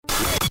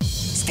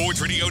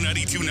Sports Radio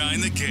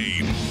 92.9 The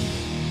Game.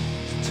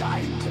 It's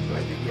time to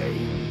play the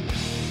game.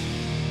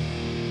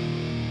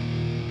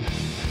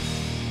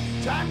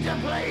 Time to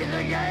play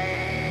the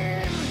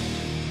game.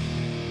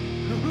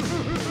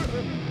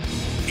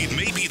 It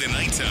may be the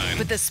nighttime,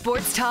 but the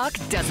sports talk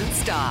doesn't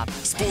stop.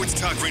 Sports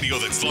talk radio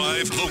that's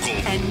live, local,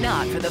 and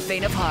not for the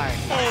faint of heart.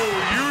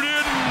 Oh, you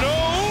didn't know?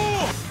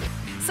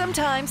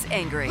 Sometimes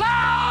angry.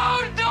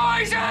 Loud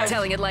noises!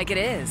 Telling it like it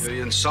is.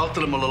 You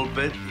insulted him a little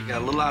bit. You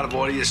got a little out of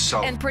order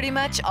yourself. And pretty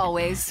much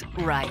always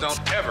right.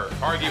 Don't ever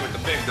argue with the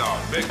big dog.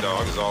 Big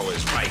dog is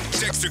always right.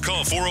 Text or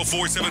call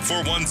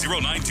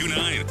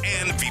 404-741-0929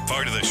 and be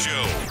part of the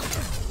show.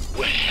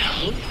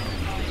 Well,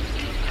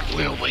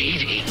 we're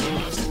waiting.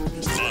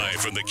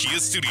 Live from the Kia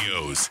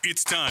Studios,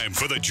 it's time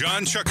for the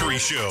John Chuckery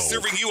Show.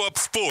 Serving you up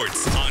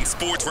sports on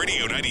Sports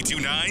Radio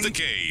 92.9 The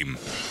Game.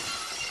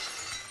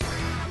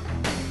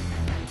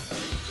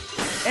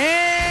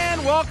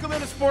 And welcome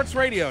into Sports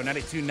Radio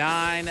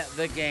 92.9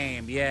 The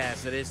Game.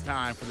 Yes, it is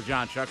time for the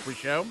John Chuckery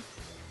Show.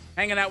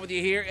 Hanging out with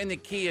you here in the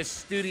Kia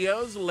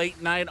Studios,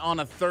 late night on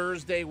a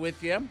Thursday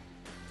with you.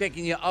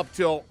 Taking you up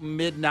till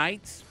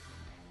midnight.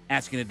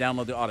 Asking you to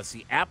download the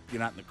Odyssey app.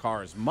 You're not in the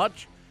car as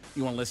much.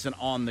 You want to listen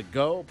on the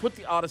go. Put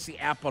the Odyssey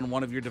app on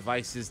one of your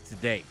devices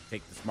today.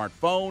 Take the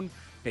smartphone,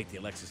 take the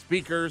Alexa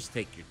speakers,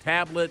 take your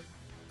tablet,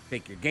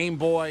 take your Game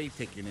Boy,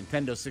 take your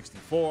Nintendo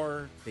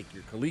 64, take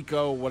your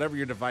Coleco, whatever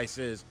your device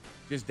is.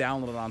 Just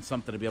download it on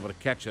something to be able to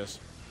catch us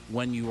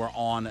when you are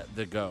on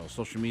the go.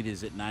 Social media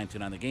is at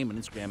 929 The Game on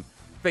Instagram,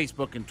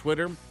 Facebook, and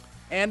Twitter.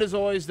 And as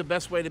always, the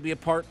best way to be a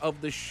part of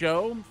the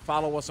show,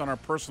 follow us on our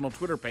personal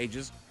Twitter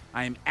pages.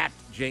 I am at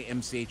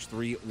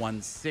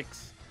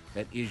JMCH316.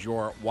 That is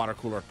your water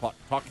cooler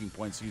talking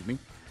point, 3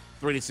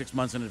 to 6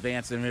 months in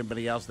advance than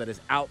everybody else that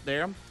is out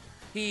there.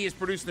 He is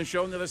producing the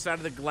show on the other side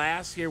of the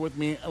glass here with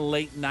me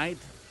late night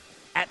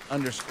at _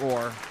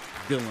 Dylan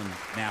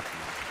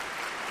Matthews.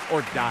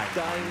 Or Dylan.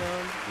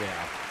 Dylan.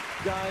 Yeah.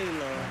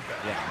 Dylan.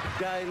 Yeah.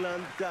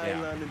 Dylan,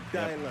 Dylan, and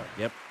Dylan.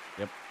 Yep.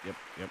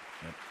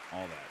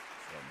 All that.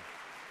 So.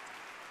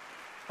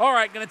 All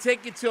right, going to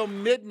take you till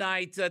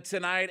midnight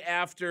tonight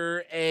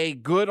after a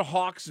good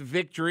Hawks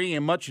victory,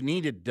 a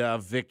much-needed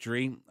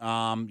victory.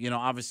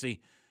 Obviously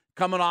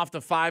coming off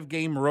the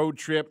 5-game road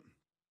trip,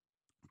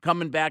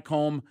 coming back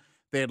home.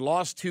 They had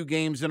lost 2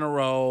 games in a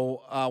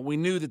row. We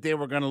knew that they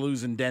were going to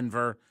lose in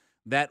Denver.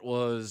 That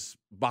was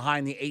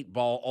behind the 8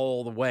 ball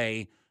all the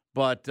way.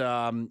 But,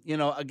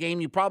 a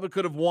game you probably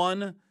could have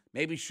won,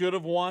 maybe should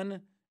have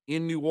won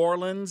in New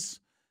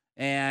Orleans,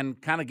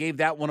 and kind of gave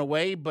that one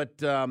away. But,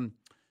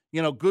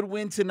 good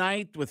win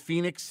tonight with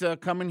Phoenix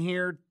coming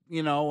here,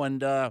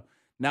 and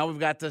now we've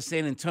got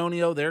San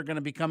Antonio. They're going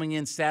to be coming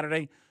in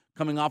Saturday,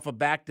 coming off a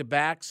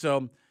back-to-back.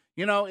 So,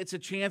 it's a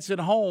chance at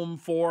home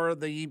for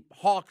the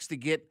Hawks to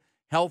get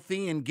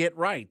healthy and get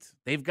right.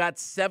 They've got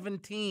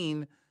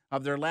 17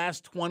 of their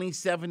last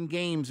 27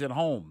 games at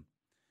home.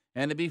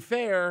 And to be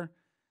fair,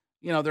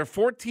 they're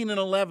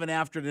 14-11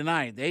 after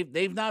tonight.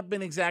 They've not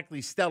been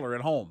exactly stellar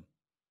at home.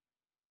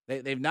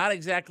 They've not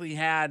exactly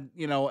had,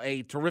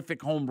 a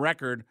terrific home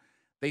record.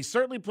 They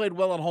certainly played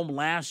well at home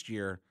last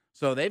year,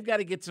 so they've got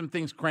to get some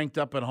things cranked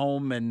up at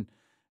home, and,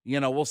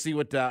 we'll see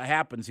what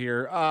happens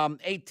here.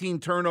 18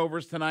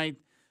 turnovers tonight.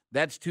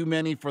 That's too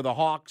many for the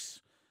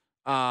Hawks.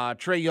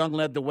 Trae Young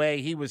led the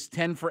way. He was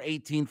 10 for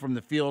 18 from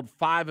the field,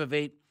 5 of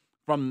 8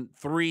 from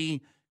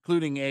 3,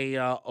 including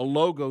a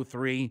logo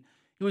 3.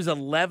 He was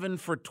 11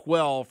 for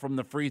 12 from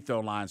the free throw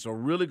line, so a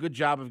really good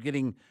job of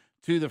getting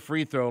to the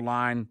free throw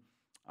line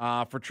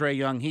for Trae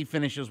Young. He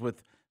finishes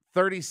with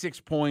 36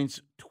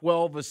 points,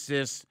 12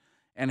 assists,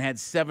 and had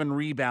 7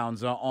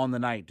 rebounds on the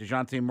night.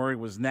 DeJounte Murray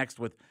was next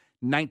with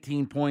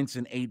 19 points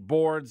and 8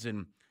 boards,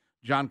 and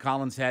John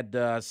Collins had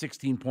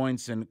 16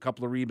 points and a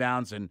couple of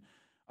rebounds,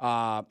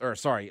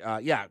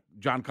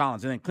 John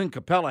Collins. And then Clint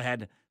Capella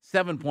had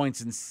 7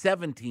 points and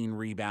 17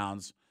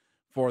 rebounds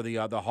for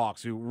the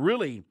Hawks, who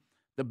really,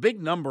 the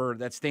big number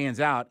that stands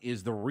out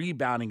is the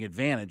rebounding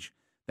advantage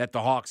that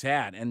the Hawks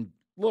had. And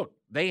look,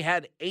 they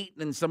had 8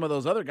 and some of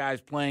those other guys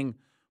playing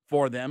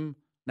for them.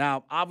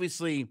 Now,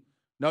 obviously,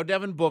 no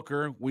Devin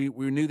Booker. We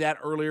knew that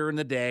earlier in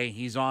the day.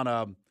 He's on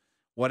a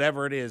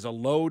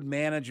load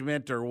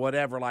management or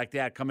whatever like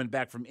that, coming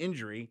back from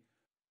injury.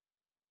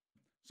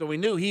 So we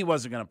knew he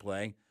wasn't going to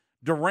play.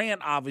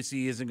 Durant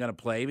obviously isn't going to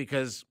play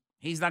because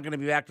he's not going to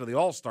be back to the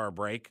All-Star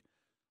break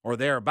or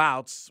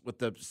thereabouts with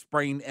the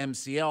sprained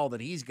MCL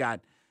that he's got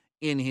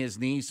in his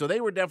knee. So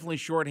they were definitely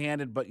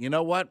shorthanded, but you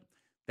know what?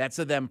 That's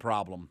a them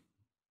problem.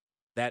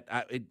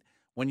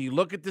 When you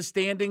look at the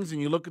standings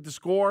and you look at the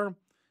score, it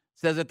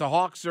says that the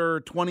Hawks are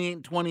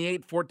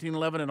 28-28,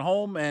 14-11 at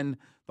home, and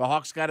the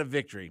Hawks got a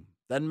victory.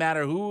 Doesn't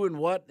matter who and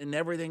what and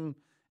everything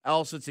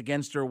else that's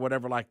against her or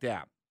whatever like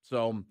that.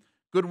 So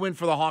good win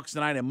for the Hawks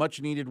tonight, a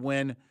much-needed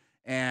win,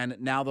 and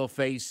now they'll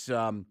face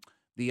the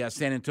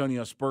San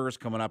Antonio Spurs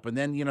coming up. And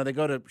then, they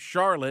go to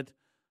Charlotte,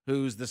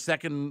 who's the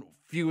second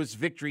fewest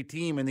victory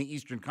team in the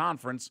Eastern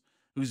Conference,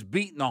 who's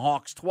beaten the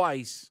Hawks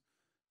twice.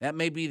 That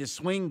may be the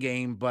swing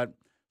game, but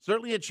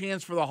certainly a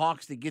chance for the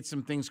Hawks to get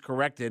some things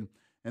corrected.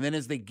 And then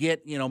as they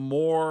get,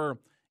 more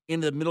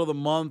into the middle of the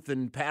month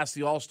and past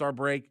the All-Star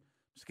break,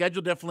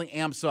 schedule definitely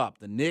amps up.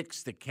 The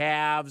Knicks, the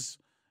Cavs,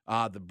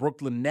 the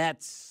Brooklyn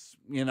Nets,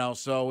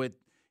 so it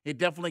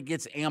definitely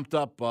gets amped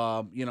up,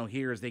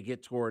 here as they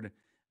get toward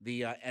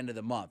the end of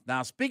the month.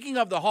 Now, speaking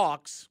of the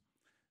Hawks,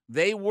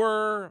 they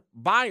were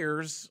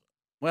buyers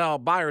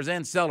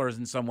and sellers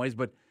in some ways,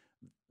 but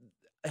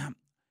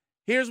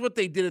here's what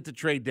they did at the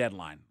trade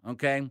deadline,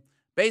 okay?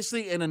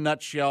 Basically, in a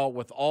nutshell,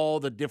 with all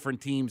the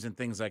different teams and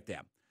things like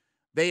that.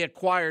 They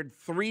acquired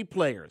 3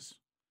 players,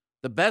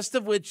 the best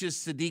of which is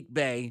Saddiq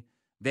Bey.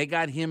 They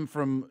got him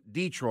from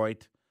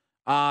Detroit.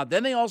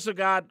 Then they also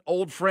got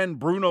old friend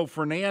Bruno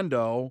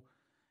Fernando,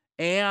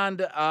 and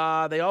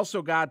they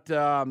also got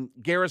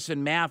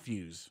Garrison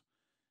Matthews.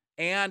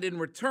 And in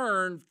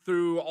return,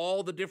 through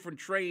all the different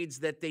trades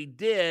that they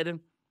did,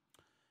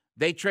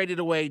 they traded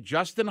away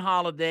Justin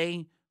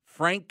Holiday,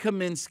 Frank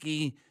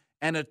Kaminsky,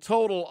 and a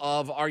total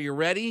of, are you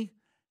ready?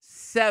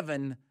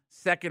 7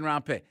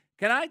 second-round picks.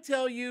 Can I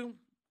tell you,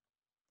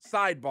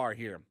 sidebar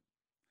here,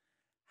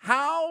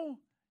 how,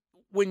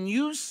 when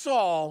you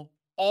saw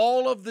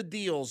all of the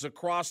deals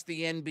across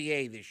the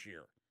NBA this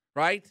year,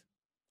 right?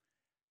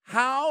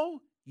 How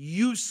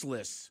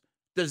useless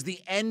does the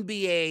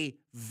NBA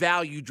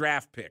value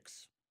draft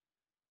picks?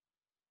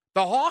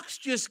 The Hawks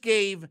just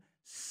gave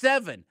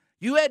 7.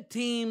 You had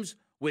teams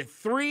with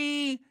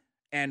 3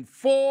 and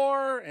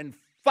 4 and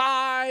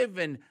 5,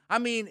 and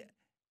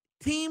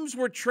teams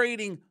were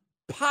trading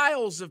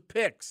piles of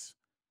picks.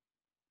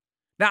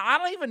 Now, I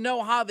don't even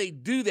know how they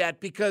do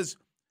that, because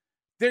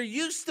there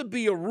used to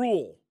be a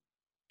rule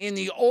in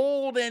the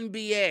old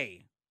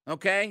NBA,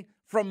 okay,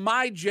 from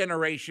my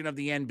generation of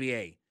the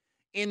NBA.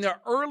 In the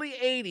early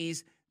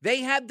 80s,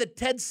 they had the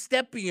Ted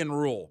Stepien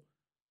rule.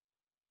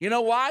 You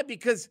know why?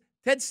 Because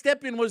Ted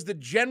Stepien was the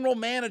general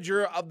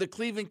manager of the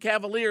Cleveland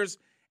Cavaliers,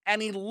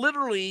 and he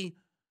literally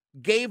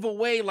gave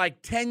away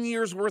like 10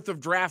 years worth of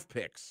draft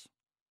picks.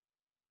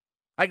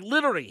 Like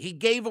literally, he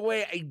gave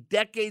away a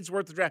decade's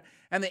worth of draft.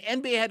 And the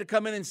NBA had to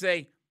come in and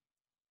say,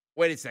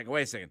 wait a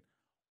second.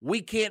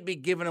 We can't be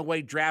giving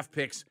away draft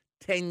picks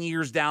 10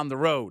 years down the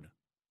road.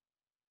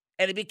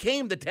 And it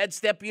became the Ted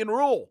Stepien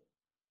rule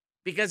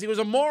because he was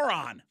a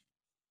moron.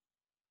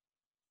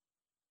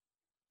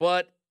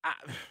 But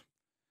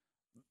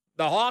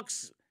the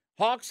Hawks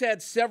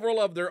had several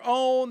of their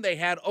own. They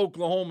had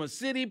Oklahoma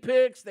City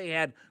picks. They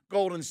had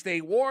Golden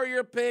State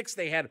Warrior picks.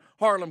 They had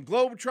Harlem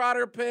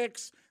Globetrotter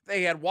picks.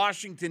 They had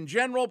Washington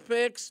General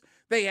picks.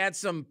 They had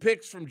some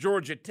picks from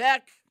Georgia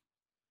Tech.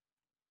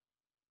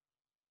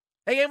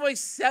 They gave away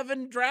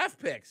 7 draft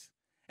picks.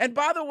 And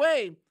by the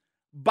way,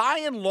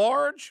 by and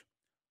large,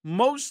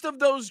 most of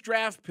those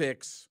draft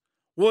picks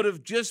would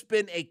have just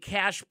been a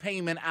cash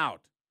payment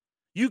out.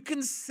 You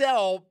can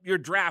sell your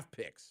draft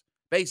picks.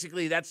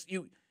 Basically, that's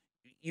you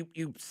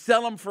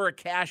sell them for a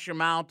cash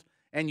amount,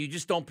 and you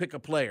just don't pick a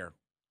player.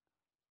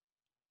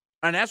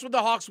 And that's what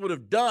the Hawks would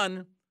have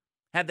done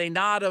had they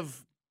not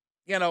have,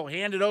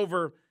 handed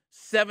over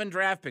 7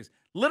 draft picks.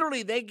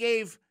 Literally,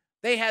 they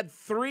had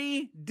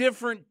 3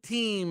 different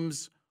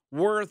teams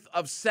worth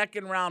of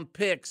second-round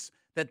picks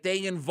that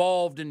they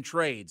involved in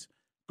trades.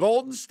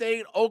 Golden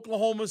State,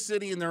 Oklahoma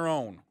City, and their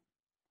own.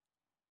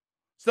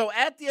 So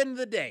at the end of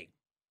the day,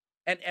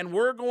 and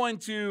we're going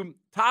to,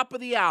 top of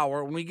the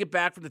hour, when we get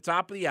back from the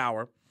top of the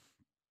hour,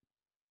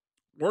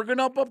 we're going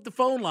to open up the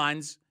phone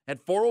lines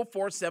at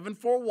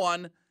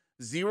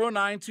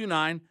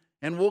 404-741-0929,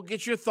 and we'll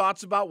get your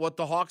thoughts about what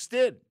the Hawks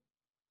did.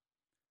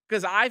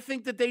 Because I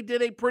think that they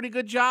did a pretty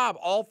good job,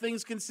 all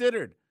things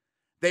considered.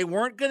 They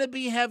weren't going to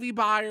be heavy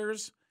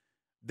buyers.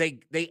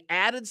 They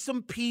added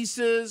some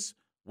pieces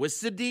with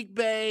Saddiq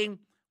Bey,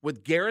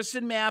 with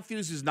Garrison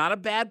Matthews, who's not a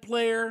bad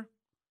player.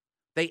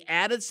 They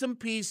added some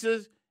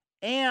pieces,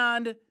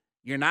 and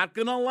you're not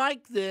going to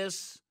like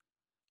this,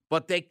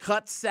 but they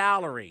cut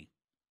salary.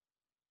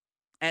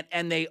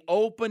 And they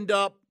opened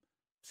up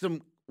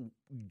some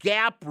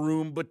gap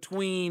room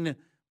between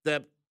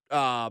the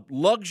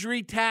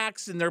luxury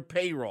tax and their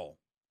payroll.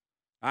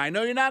 I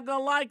know you're not going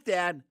to like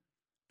that,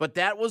 but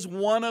that was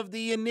one of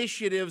the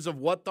initiatives of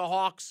what the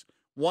Hawks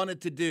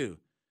wanted to do.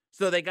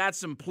 So they got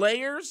some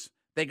players,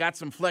 they got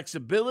some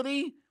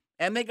flexibility,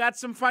 and they got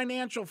some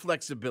financial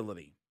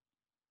flexibility.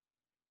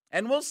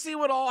 And we'll see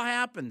what all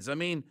happens. I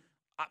mean,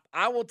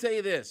 I will tell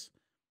you this.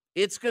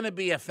 It's going to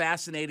be a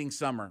fascinating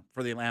summer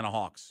for the Atlanta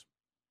Hawks.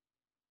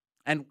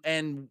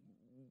 And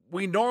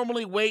we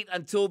normally wait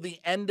until the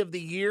end of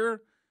the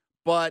year,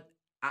 but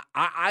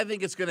I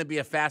think it's going to be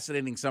a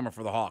fascinating summer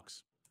for the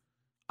Hawks.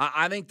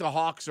 I think the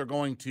Hawks are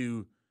going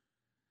to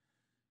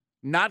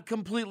not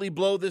completely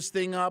blow this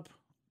thing up,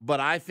 but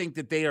I think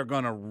that they are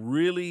going to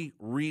really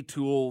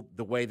retool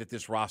the way that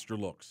this roster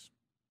looks.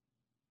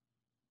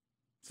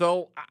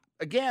 So,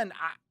 again,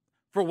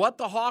 for what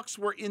the Hawks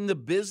were in the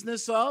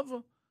business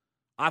of,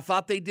 I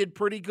thought they did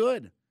pretty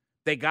good.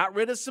 They got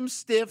rid of some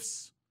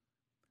stiffs.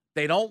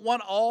 They don't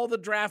want all the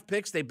draft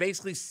picks. They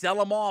basically sell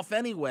them off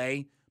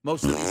anyway,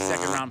 most of these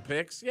second-round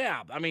picks.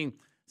 Yeah, I mean,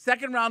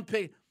 second-round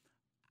pick.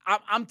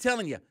 I'm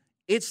telling you,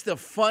 it's the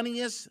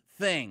funniest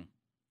thing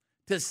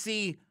to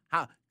see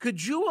how.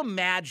 Could you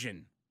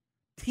imagine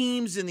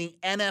teams in the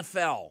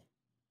NFL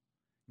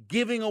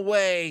giving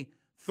away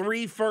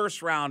 3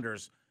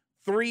 first-rounders,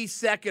 3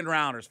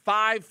 second-rounders,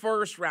 5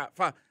 first-round,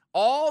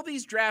 all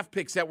these draft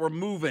picks that were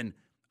moving?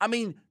 I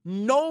mean,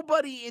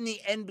 nobody in the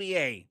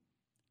NBA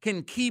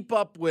can keep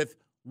up with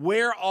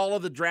where all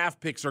of the draft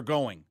picks are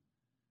going.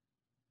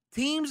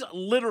 Teams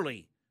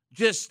literally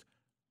just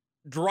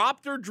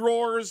dropped their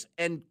drawers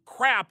and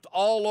crapped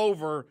all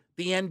over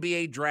the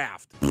NBA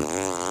draft.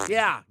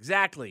 Yeah,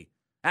 exactly.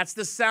 That's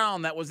the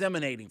sound that was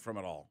emanating from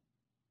it all.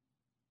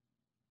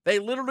 They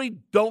literally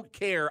don't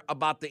care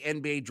about the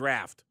NBA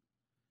draft.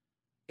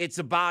 It's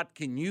about,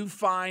 can you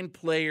find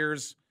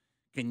players?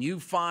 Can you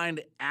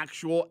find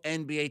actual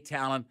NBA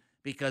talent?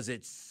 Because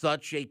it's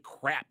such a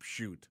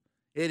crapshoot.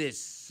 It is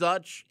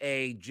such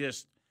a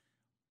just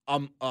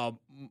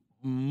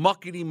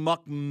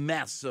muckety-muck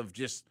mess of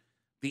just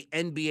the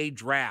NBA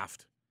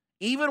draft.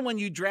 Even when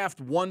you draft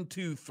 1,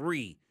 2,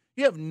 3,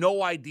 you have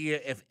no idea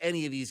if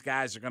any of these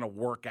guys are going to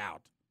work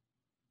out.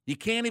 You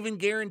can't even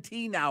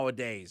guarantee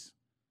nowadays.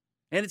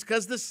 And it's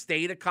because the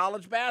state of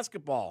college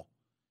basketball.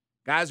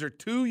 Guys are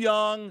too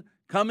young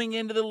coming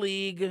into the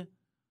league.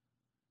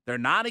 They're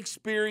not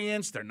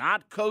experienced. They're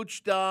not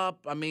coached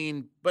up. I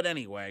mean, but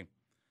anyway.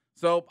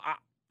 So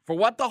for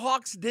what the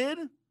Hawks did,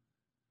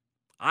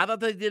 I thought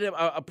they did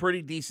a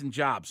pretty decent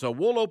job. So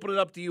we'll open it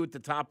up to you at the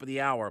top of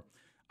the hour.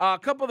 A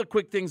couple of the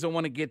quick things I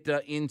want to get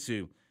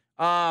into.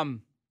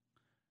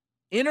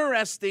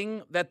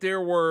 Interesting that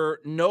there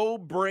were no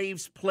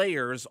Braves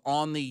players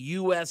on the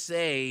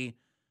USA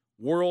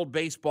World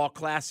Baseball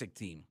Classic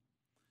team.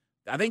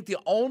 I think the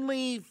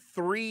only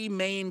 3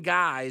 main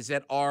guys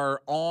that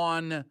are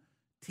on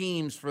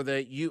teams for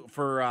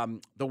the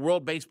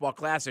World Baseball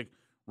Classic,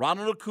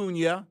 Ronald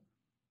Acuna,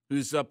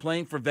 who's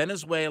playing for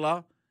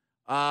Venezuela.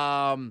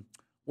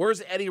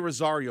 Where's Eddie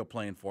Rosario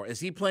playing for? Is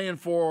he playing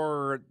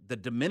for the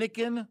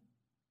Dominican?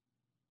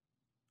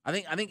 I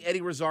think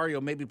Eddie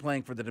Rosario may be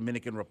playing for the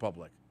Dominican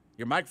Republic.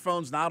 Your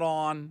microphone's not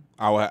on.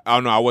 Oh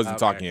no, I wasn't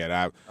talking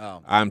yet.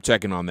 I'm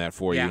checking on that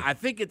for you. Yeah, I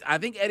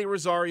think Eddie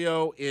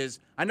Rosario is.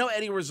 I know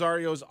Eddie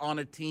Rosario's on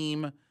a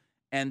team,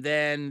 and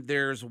then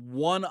there's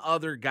one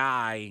other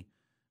guy,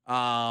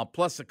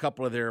 plus a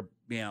couple of their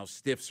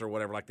stiffs or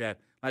whatever like that.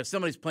 Like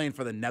somebody's playing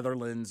for the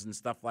Netherlands and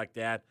stuff like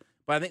that.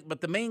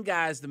 But the main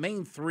guys, the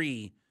main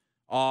 3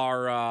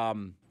 are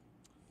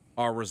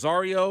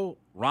Rosario,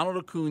 Ronald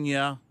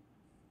Acuna,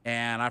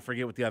 and I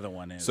forget what the other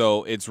one is.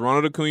 So it's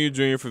Ronald Acuna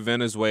Jr. for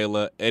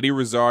Venezuela, Eddie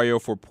Rosario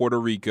for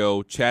Puerto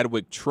Rico,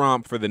 Chadwick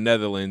Trump for the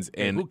Netherlands,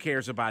 and who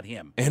cares about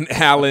him? And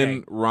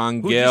Alan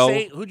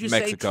Rangel, who'd you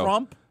Mexico. Say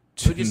Trump?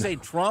 Who'd you say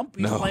Trump?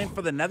 He's playing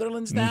for the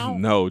Netherlands now?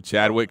 No,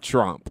 Chadwick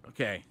Trump.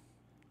 Okay,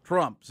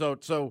 Trump.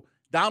 So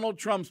Donald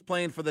Trump's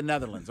playing for the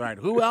Netherlands. All right,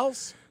 who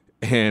else?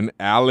 And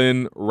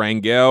Alan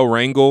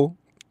Rangel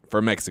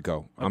for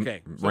Mexico.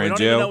 Okay, so Rangel. we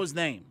don't even know his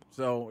name.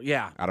 So,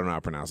 yeah. I don't know how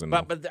to pronounce it.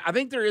 But I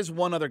think there is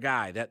one other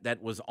guy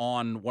that was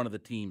on one of the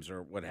teams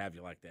or what have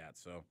you like that.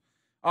 So,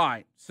 all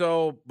right.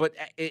 So, but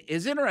it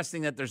is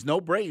interesting that there's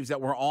no Braves that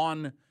were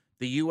on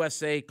the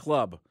USA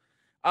club.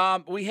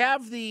 We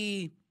have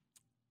the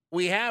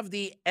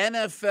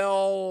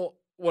NFL,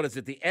 what is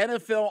it? The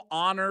NFL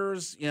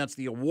honors, it's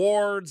the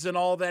awards and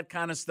all that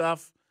kind of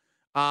stuff.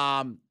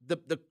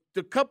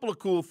 The couple of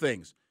cool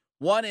things.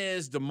 One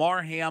is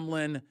Damar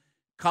Hamlin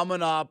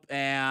coming up,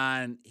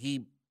 and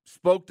he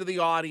spoke to the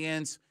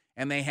audience,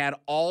 and they had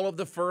all of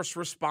the first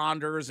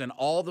responders and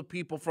all the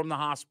people from the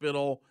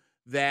hospital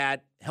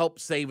that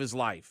helped save his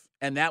life.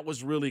 And that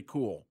was really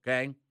cool,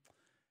 okay?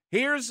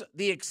 Here's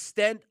the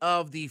extent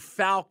of the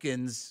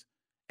Falcons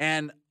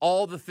and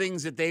all the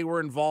things that they were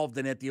involved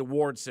in at the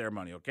award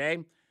ceremony, okay?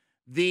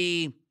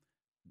 The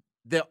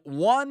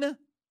one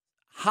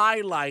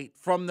highlight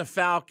from the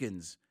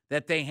Falcons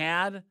that they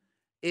had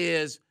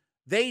is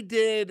they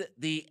did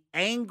the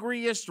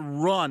Angriest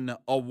Run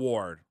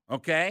Award,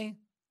 okay?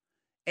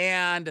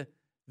 And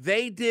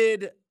they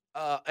did,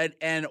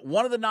 and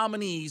one of the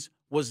nominees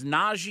was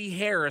Najee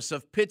Harris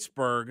of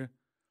Pittsburgh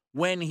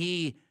when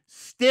he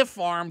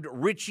stiff-armed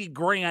Richie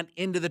Grant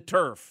into the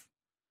turf.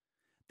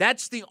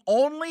 That's the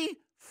only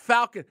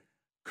Falcon.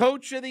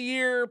 Coach of the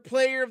year,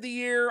 player of the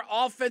year,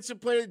 offensive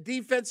player,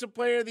 defensive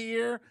player of the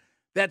year.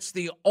 That's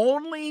the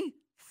only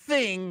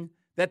thing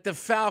that the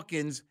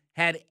Falcons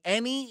had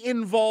any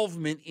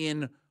involvement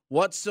in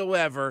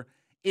whatsoever,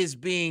 is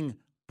being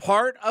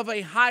part of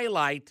a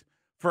highlight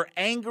for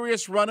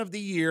Angriest Run of the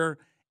Year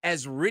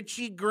as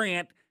Richie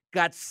Grant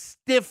got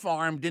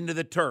stiff-armed into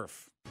the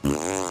turf.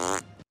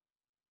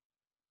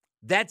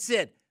 That's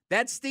it.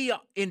 That's the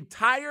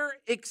entire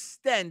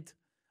extent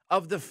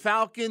of the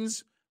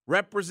Falcons'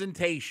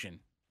 representation.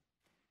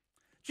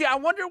 Gee, I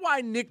wonder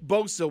why Nick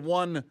Bosa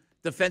won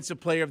Defensive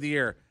Player of the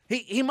Year.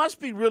 He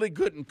must be really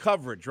good in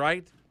coverage,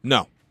 right?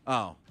 No.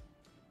 Oh.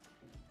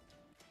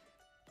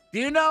 Do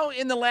you know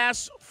in the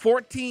last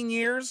 14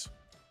 years,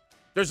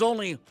 there's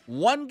only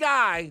one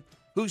guy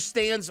who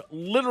stands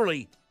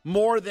literally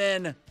more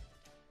than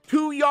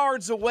 2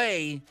 yards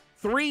away,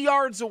 3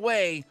 yards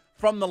away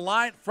from the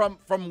line,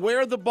 from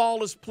where the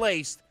ball is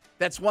placed,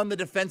 that's won the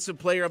Defensive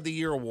Player of the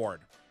Year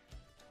award.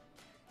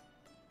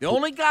 The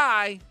only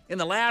guy in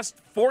the last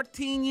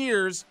 14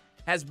 years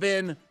has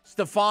been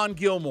Stephon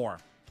Gilmore.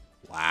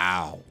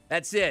 Wow.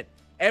 That's it.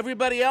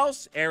 Everybody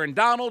else, Aaron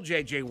Donald,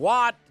 J.J.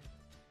 Watt,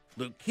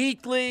 Luke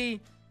Kuechly,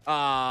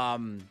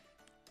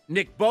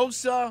 Nick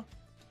Bosa,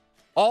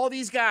 all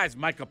these guys,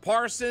 Micah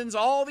Parsons,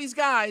 all these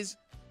guys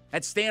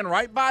that stand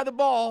right by the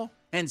ball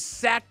and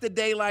sack the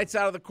daylights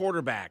out of the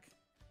quarterback.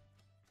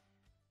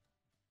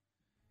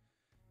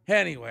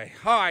 Anyway,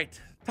 all right.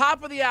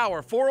 Top of the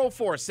hour,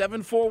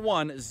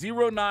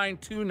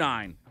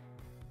 404-741-0929.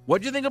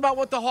 What'd you think about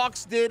what the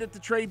Hawks did at the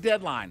trade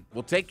deadline?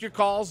 We'll take your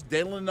calls.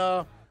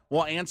 Dylan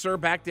will answer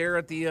back there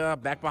at the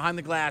back behind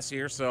the glass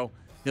here, so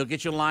he'll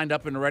get you lined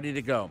up and ready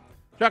to go.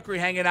 Chuckery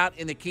hanging out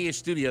in the Kia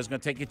studio is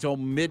going to take you till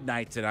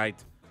midnight tonight.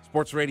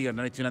 Sports Radio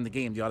 92.9 The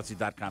Game, the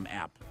Odyssey.com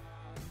app.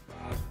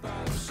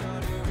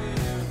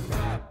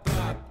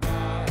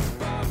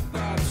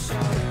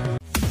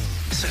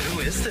 So who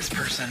is this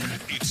person?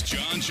 It's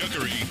John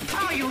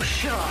Chuckery. Are you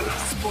sure?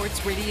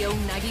 Sports Radio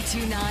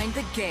 92.9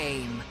 The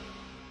Game.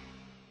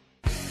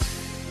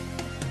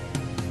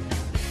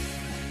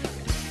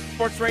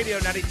 Sports Radio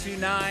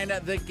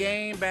 92.9 The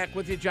Game. Back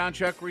with you, John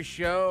Chuckery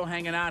Show.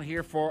 Hanging out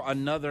here for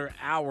another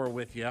hour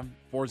with you.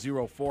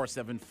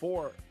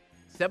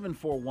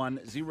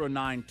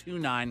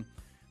 404-741-0929.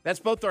 That's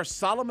both our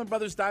Solomon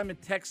Brothers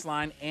Diamond text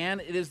line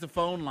and it is the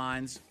phone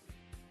lines.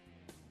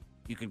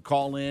 You can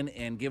call in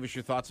and give us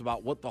your thoughts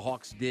about what the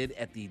Hawks did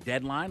at the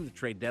deadline, the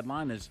trade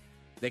deadline, as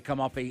they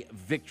come off a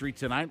victory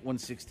tonight,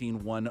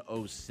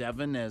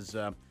 116-107, as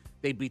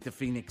they beat the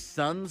Phoenix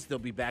Suns. They'll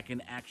be back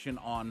in action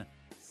on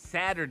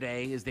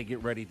Saturday as they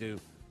get ready to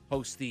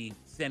host the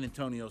San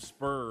Antonio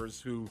Spurs,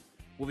 who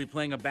will be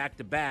playing a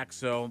back-to-back.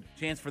 So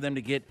chance for them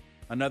to get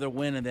another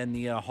win, and then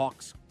the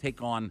Hawks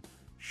take on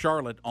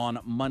Charlotte on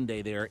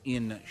Monday there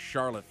in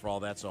Charlotte for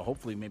all that. So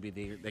hopefully maybe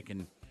they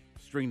can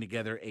string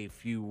together a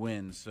few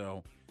wins.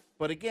 So,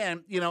 but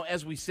again,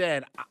 as we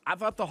said, I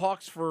thought the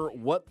Hawks, for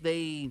what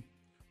they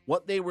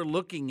were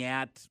looking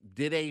at,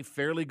 did a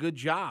fairly good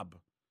job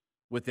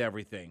with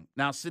everything.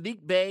 Now,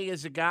 Saddiq Bey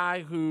is a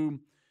guy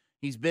who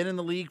he's been in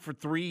the league for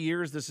 3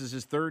 years. This is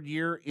his third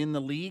year in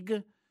the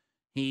league.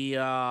 He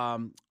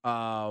came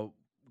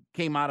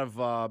out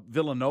of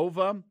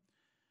Villanova.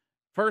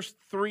 First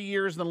 3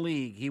 years in the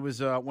league, he was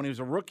when he was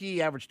a rookie,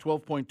 he averaged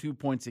 12.2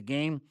 points a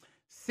game,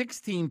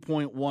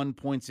 16.1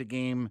 points a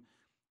game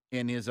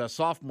in his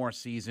sophomore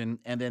season,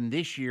 and then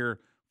this year,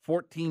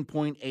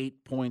 14.8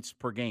 points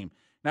per game.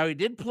 Now, he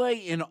did play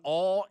in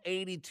all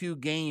 82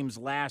 games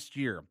last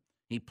year.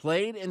 He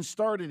played and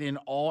started in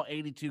all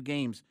 82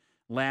 games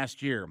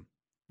last year.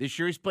 This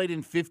year, he's played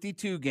in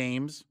 52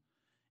 games,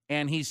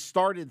 and he's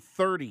started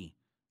 30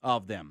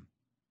 of them.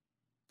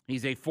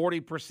 He's a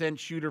 40%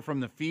 shooter from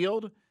the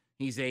field.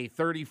 He's a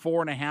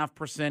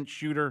 34.5%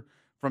 shooter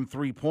from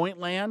three-point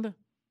land.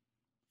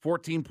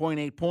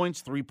 14.8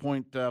 points,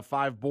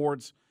 3.5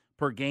 boards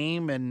per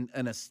game, and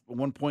a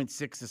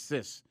 1.6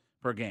 assists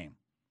per game.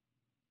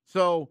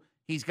 So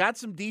he's got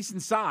some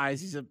decent size.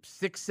 He's a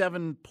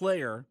 6'7"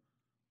 player.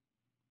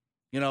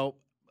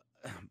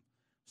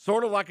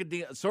 Sort of like a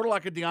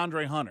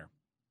DeAndre Hunter.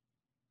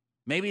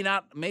 Maybe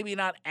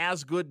not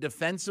as good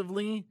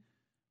defensively,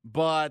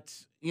 but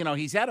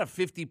he's had a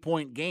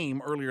 50-point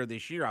game earlier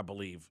this year, I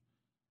believe.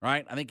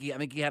 Right? I think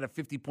he had a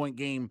 50-point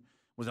game.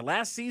 Was it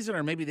last season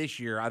or maybe this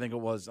year? I think it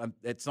was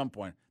at some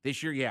point.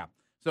 This year, yeah.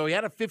 So he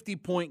had a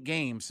 50-point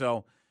game.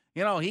 So,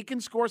 he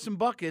can score some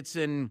buckets,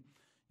 and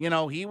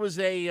he was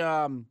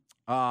a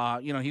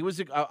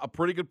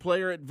pretty good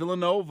player at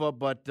Villanova,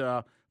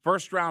 but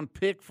first-round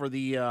pick for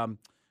the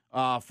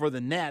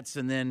Nets,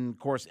 and then of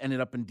course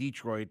ended up in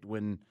Detroit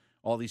when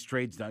all these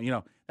trades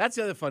done. That's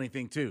the other funny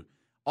thing too.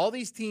 All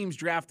these teams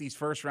draft these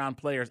first-round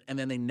players, and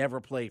then they never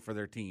play for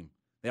their team.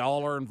 They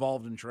all are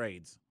involved in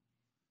trades.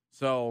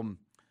 So,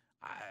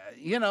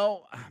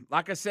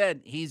 like I said,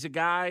 he's a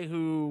guy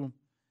who,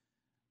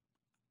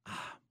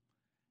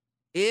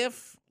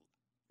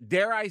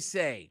 dare I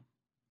say,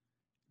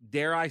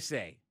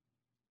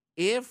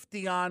 if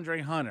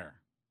DeAndre Hunter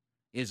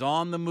is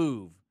on the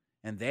move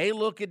and they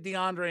look at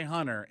DeAndre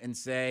Hunter and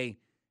say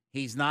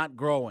he's not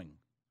growing,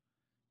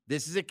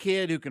 this is a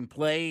kid who can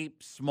play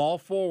small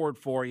forward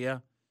for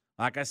you.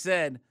 Like I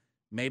said,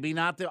 maybe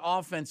not the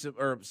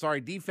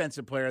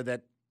defensive player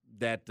that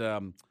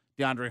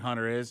DeAndre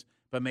Hunter is,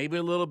 but maybe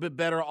a little bit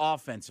better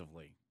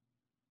offensively.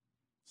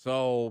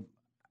 So,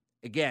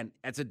 again,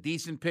 that's a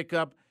decent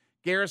pickup.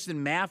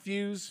 Garrison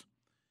Matthews,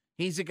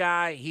 he's a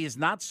guy, he has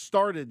not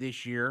started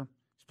this year.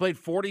 He's played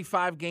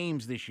 45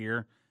 games this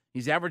year.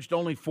 He's averaged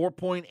only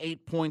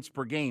 4.8 points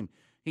per game.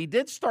 He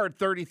did start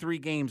 33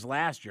 games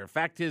last year. In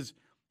fact,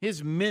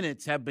 his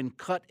minutes have been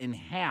cut in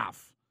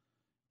half.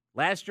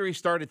 Last year he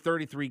started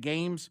 33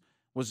 games,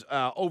 was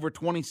over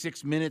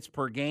 26 minutes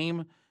per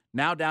game,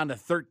 now down to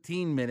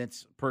 13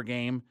 minutes per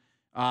game.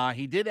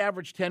 He did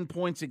average 10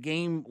 points a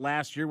game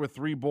last year with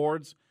 3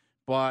 boards,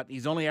 but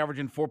he's only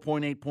averaging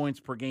 4.8 points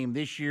per game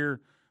this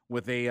year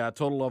with a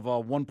total of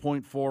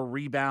 1.4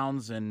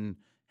 rebounds and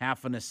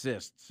half an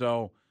assist.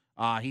 So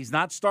he's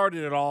not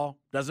started at all,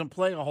 doesn't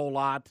play a whole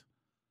lot.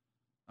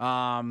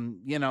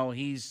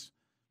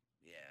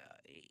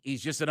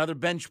 He's just another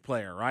bench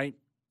player, right?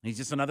 He's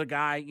just another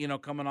guy,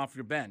 coming off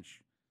your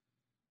bench.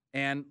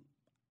 And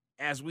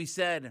as we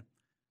said,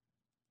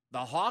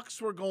 the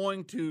Hawks were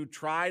going to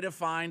try to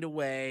find a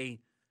way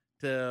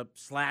to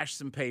slash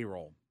some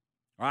payroll,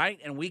 right?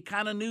 And we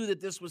kind of knew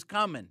that this was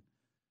coming,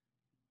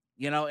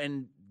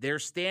 and they're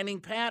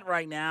standing pat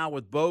right now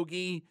with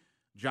Bogey,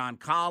 John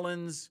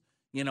Collins.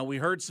 We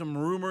heard some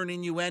rumor and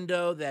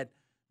innuendo that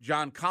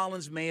John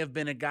Collins may have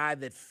been a guy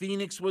that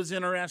Phoenix was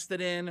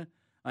interested in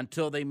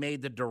until they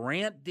made the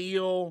Durant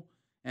deal.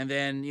 And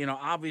then,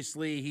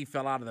 obviously he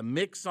fell out of the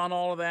mix on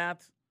all of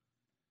that.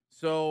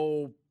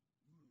 So,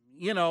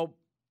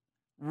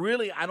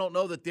 really, I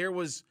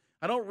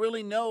don't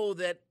really know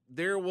that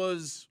there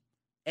was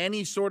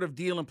any sort of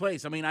deal in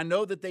place. I mean, I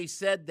know that they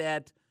said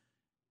that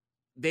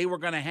they were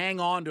going to hang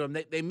on to him.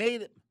 They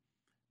made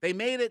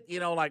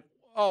it, like,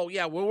 oh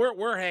yeah, well,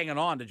 we're hanging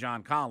on to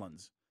John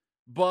Collins.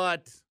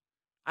 But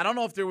I don't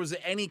know if there was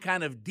any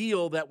kind of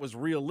deal that was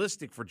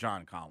realistic for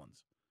John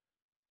Collins.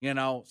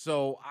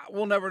 So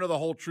we'll never know the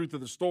whole truth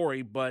of the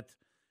story, but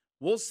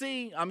we'll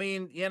see. I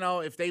mean,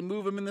 if they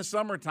move him in the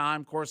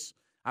summertime, of course,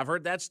 I've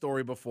heard that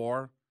story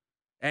before.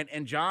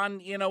 And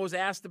John, was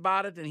asked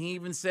about it, and he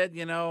even said,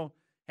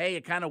 hey,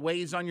 it kind of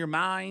weighs on your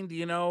mind,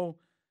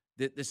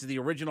 that this is the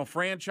original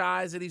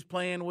franchise that he's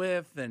playing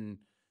with, and,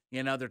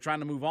 they're trying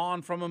to move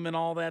on from him and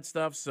all that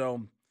stuff.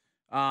 So,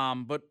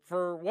 but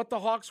for what the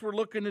Hawks were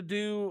looking to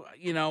do,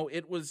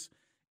 it was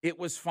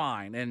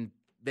fine. And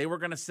they were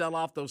going to sell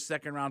off those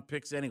second-round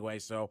picks anyway,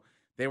 so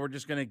they were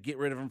just going to get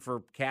rid of them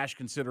for cash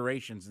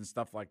considerations and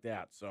stuff like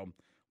that. So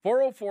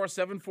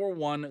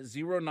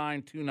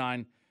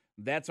 404-741-0929.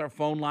 That's our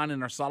phone line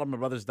and our Solomon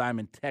Brothers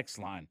Diamond text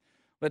line.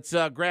 Let's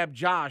grab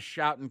Josh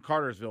out in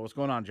Cartersville. What's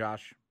going on,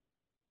 Josh?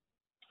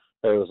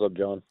 Hey, what's up,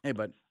 John? Hey,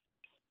 bud.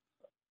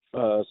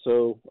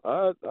 So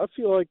I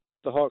feel like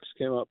the Hawks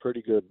came out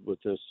pretty good with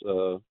this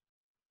the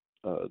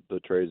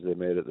trades they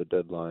made at the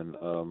deadline.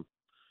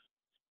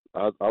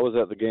 I was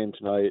at the game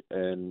tonight,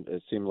 and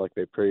it seemed like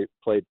they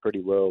played pretty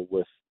well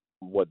with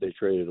what they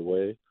traded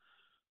away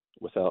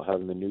without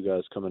having the new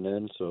guys coming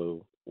in.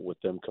 So with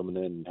them coming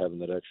in and having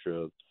that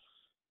extra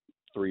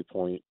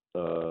 3-point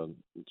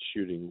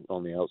shooting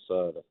on the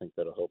outside, I think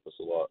that'll help us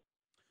a lot.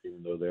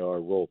 Even though they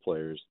are role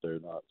players, they're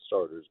not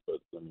starters,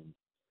 but I mean,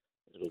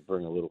 it'll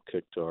bring a little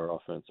kick to our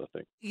offense, I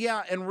think.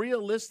 Yeah, and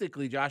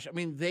realistically, Josh, I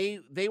mean,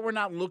 they were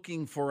not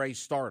looking for a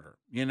starter.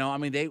 I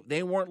mean,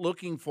 they weren't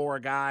looking for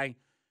a guy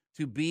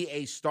to be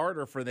a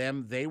starter for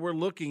them. They were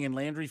looking, and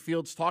Landry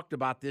Fields talked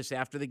about this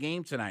after the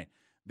game tonight.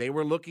 They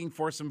were looking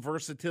for some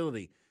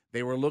versatility.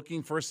 They were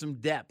looking for some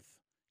depth.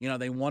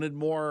 They wanted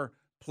more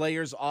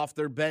players off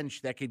their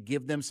bench that could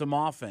give them some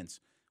offense.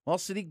 Well,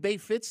 Saddiq Bey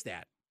fits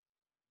that.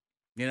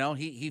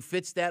 He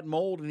fits that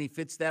mold and he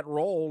fits that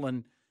role.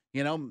 And,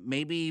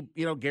 maybe,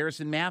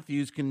 Garrison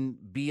Matthews can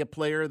be a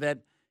player that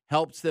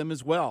helps them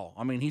as well.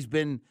 I mean, he's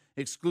been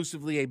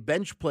exclusively a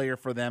bench player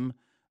for them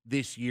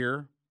this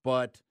year,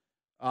 but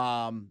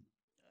they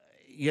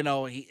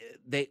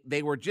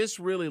were just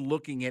really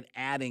looking at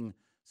adding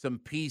some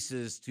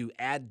pieces to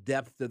add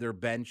depth to their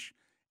bench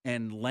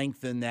and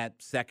lengthen that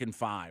second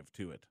five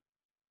to it.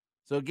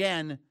 So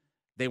again,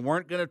 they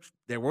weren't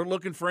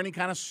looking for any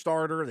kind of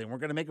starter. They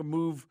weren't going to make a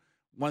move,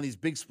 one of these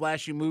big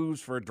splashy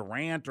moves for a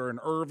Durant or an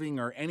Irving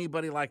or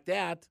anybody like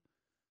that.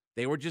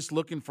 They were just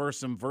looking for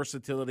some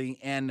versatility.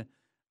 And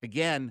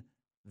again,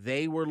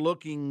 they were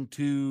looking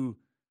to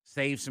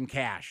save some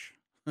cash.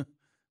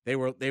 They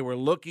were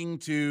looking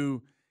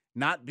to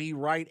not be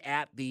right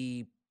at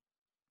the,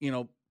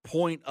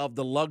 point of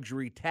the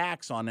luxury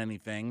tax on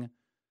anything.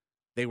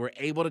 They were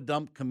able to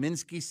dump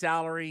Kaminsky's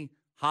salary,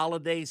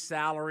 Holiday's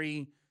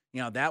salary.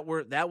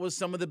 That was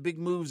some of the big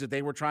moves that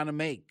they were trying to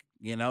make,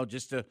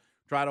 just to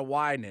try to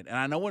widen it. And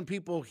I know when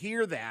people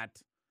hear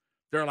that,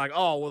 they're like,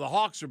 oh, well, the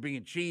Hawks are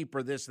being cheap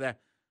or this, that.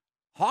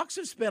 Hawks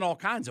have spent all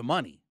kinds of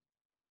money.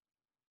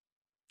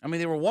 I mean,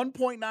 they were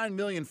 $1.9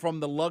 million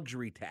from the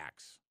luxury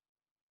tax.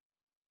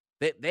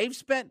 They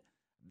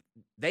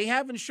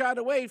haven't shied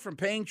away from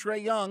paying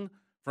Trae Young,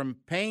 from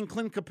paying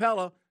Clint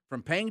Capella,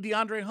 from paying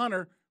DeAndre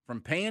Hunter, from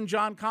paying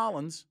John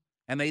Collins,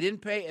 and they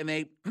didn't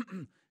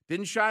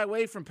didn't shy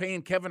away from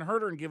paying Kevin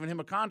Huerter and giving him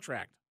a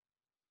contract.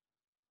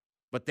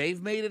 But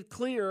they've made it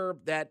clear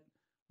that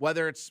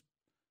whether it's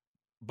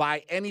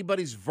by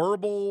anybody's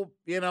verbal,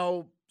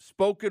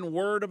 spoken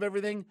word of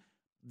everything,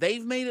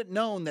 they've made it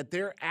known that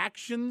their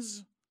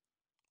actions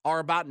are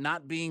about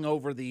not being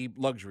over the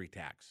luxury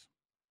tax.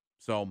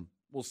 So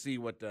we'll see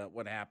what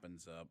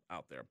happens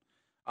out there.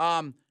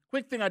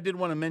 Quick thing I did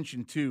want to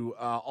mention too.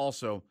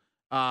 Also,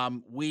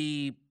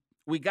 we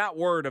got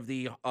word of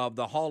the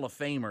Hall of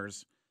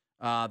Famers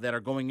that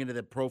are going into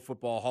the Pro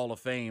Football Hall of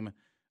Fame.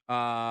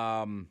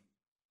 Some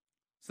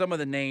of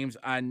the names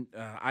I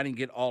didn't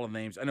get all of the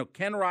names. I know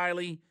Ken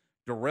Riley,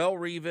 Darrelle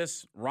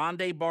Revis,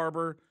 Rondé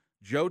Barber,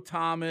 Joe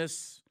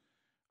Thomas,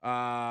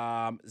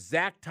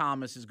 Zach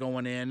Thomas is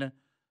going in.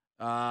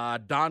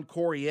 Don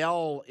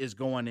Coryell is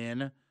going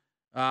in.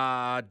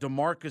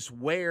 DeMarcus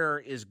Ware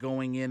is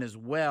going in as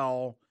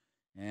well.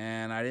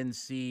 And I didn't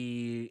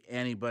see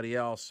anybody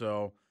else.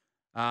 So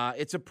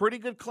it's a pretty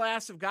good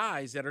class of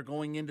guys that are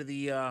going into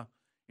the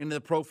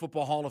Pro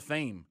Football Hall of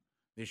Fame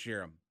this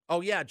year.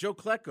 Oh, yeah, Joe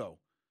Klecko,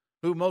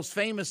 who most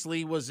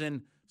famously was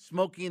in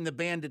Smokey and the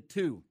Bandit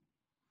 2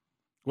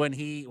 when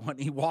he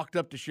walked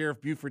up to Sheriff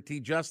Buford T.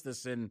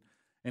 Justice and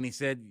he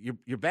said,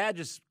 your badge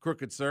is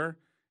crooked, sir.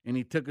 And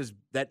he took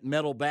that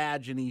metal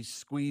badge and he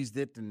squeezed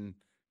it and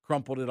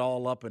crumpled it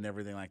all up and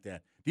everything like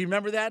that. Do you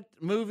remember that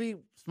movie,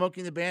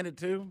 Smokey and the Bandit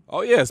 2?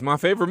 Oh, yeah, it's my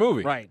favorite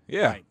movie. Right.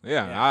 Yeah, right,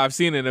 yeah. I've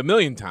seen it a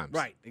million times.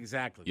 Right,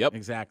 exactly. Yep.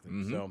 Exactly.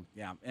 Mm-hmm. So,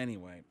 yeah,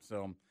 anyway.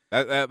 So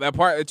that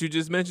part that you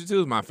just mentioned,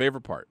 too, is my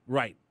favorite part.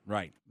 Right.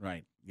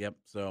 Yep.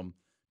 So,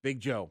 Big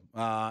Joe.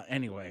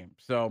 Anyway,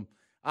 so,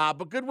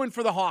 but good win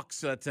for the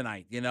Hawks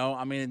tonight.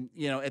 I mean,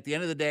 at the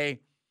end of the day,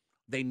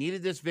 they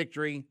needed this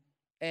victory.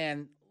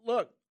 And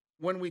look,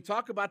 when we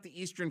talk about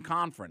the Eastern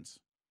Conference,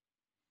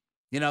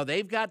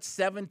 they've got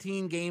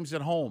 17 games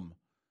at home.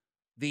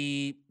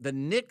 The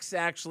Knicks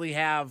actually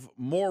have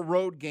more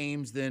road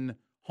games than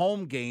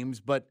home games,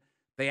 but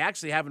they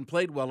actually haven't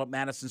played well at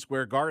Madison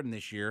Square Garden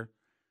this year.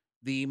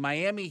 The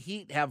Miami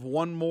Heat have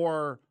one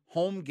more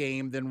home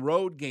game than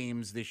road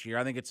games this year.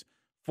 I think it's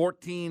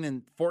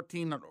 14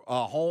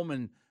 home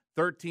and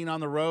 13 on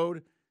the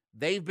road.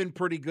 They've been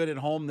pretty good at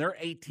home. They're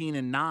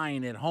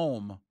 18-9 at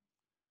home.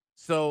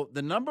 So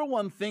the number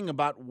one thing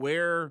about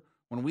when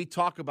we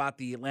talk about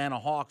the Atlanta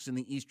Hawks in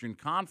the Eastern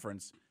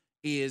Conference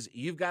is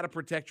you've got to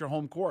protect your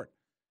home court.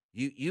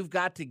 You've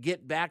got to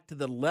get back to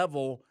the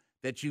level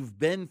that you've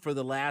been for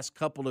the last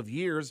couple of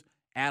years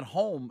at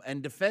home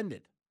and defend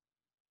it.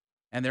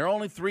 And they're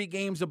only 3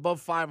 games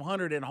above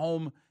 500 at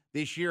home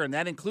this year, and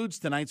that includes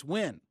tonight's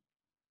win.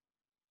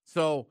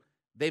 So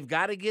they've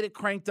got to get it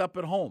cranked up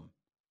at home.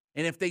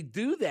 And if they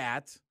do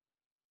that,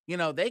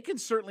 they can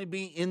certainly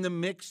be in the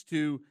mix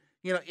to,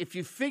 if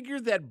you figure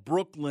that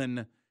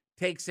Brooklyn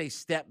takes a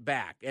step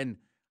back, and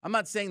I'm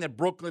not saying that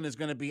Brooklyn is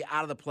going to be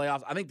out of the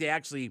playoffs. I think they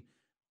actually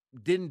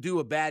didn't do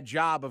a bad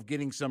job of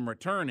getting some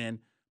return in,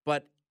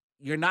 but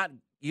you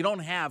don't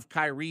have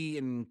Kyrie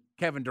and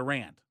Kevin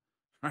Durant.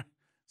 Right?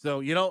 So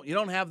you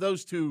don't have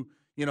those two,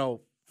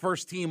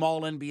 first team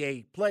all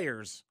NBA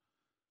players,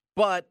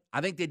 but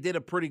I think they did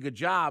a pretty good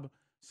job.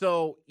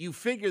 So you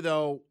figure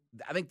though,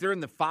 I think they're in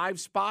the 5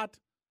 spot.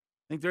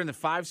 I think they're in the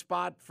 5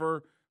 spot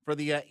for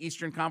the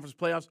Eastern Conference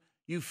playoffs.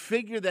 You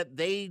figure that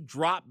they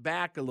drop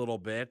back a little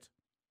bit,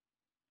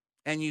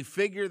 and you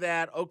figure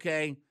that,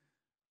 okay,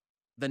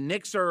 the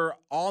Knicks are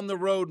on the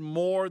road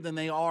more than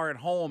they are at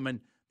home, and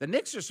the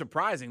Knicks are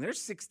surprising. They're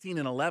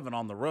 16-11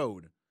 on the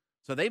road.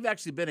 So they've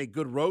actually been a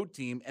good road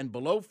team and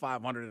below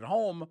 500 at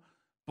home,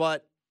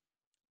 but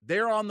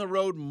they're on the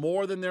road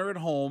more than they're at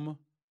home.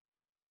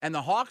 And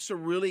the Hawks are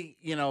really,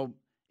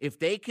 if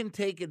they can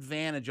take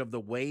advantage of the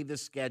way the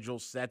schedule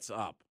sets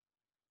up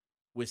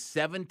with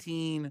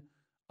 17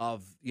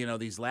 of,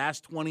 these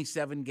last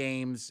 27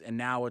 games, and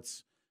now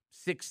it's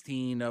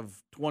 16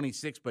 of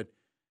 26. But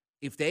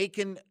if they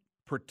can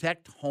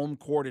protect home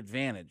court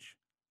advantage,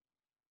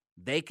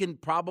 they can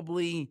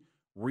probably,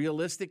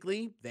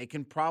 realistically, they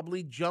can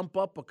probably jump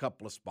up a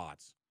couple of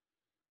spots.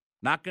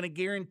 Not going to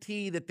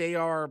guarantee that they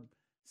are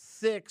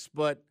 6,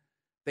 but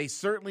they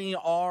certainly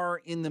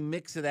are in the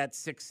mix of that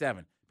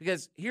 6-7.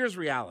 Because here's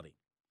reality.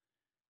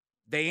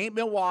 They ain't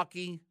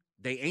Milwaukee,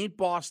 they ain't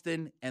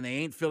Boston, and they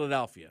ain't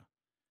Philadelphia.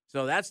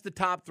 So that's the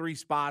top 3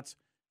 spots.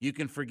 You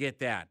can forget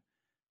that.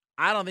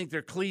 I don't think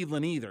they're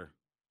Cleveland either.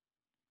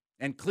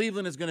 And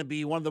Cleveland is going to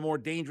be one of the more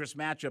dangerous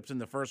matchups in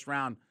the first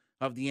round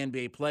of the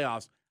NBA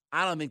playoffs.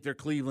 I don't think they're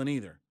Cleveland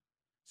either.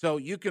 So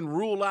you can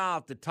rule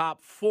out the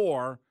top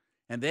 4,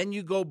 and then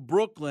you go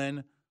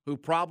Brooklyn, who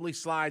probably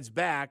slides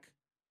back.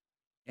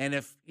 And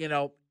if,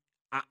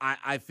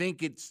 I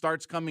think it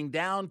starts coming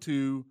down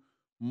to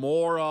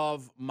more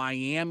of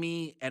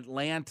Miami,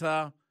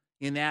 Atlanta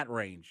in that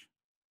range.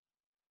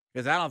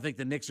 Because I don't think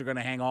the Knicks are going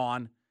to hang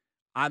on.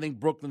 I think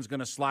Brooklyn's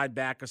going to slide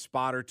back a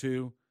spot or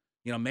two.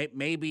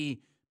 Maybe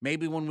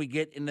when we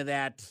get into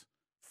that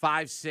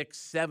 5, 6,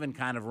 7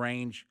 kind of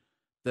range,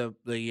 the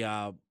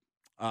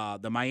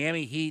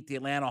Miami Heat, the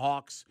Atlanta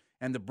Hawks,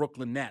 and the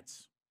Brooklyn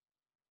Nets.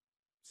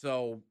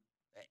 So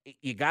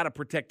you got to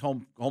protect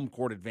home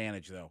court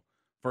advantage, though,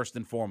 first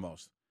and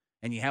foremost.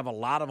 And you have a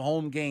lot of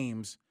home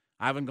games.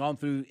 I haven't gone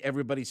through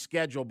everybody's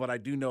schedule, but I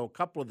do know a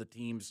couple of the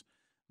teams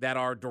that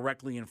are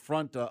directly in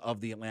front of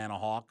the Atlanta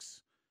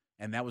Hawks.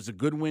 And that was a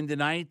good win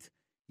tonight.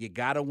 You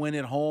got to win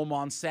at home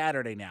on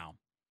Saturday now.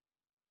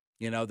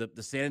 The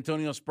San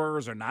Antonio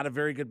Spurs are not a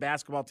very good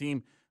basketball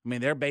team. I mean,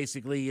 they're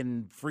basically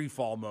in free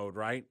fall mode,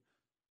 right?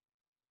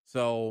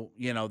 So,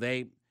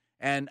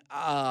 I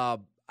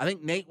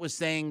think Nate was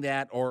saying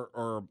that,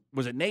 or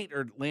was it Nate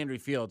or Landry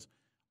Fields?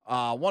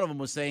 One of them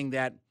was saying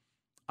that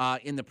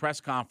in the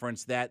press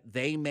conference that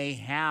they may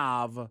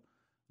have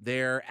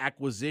their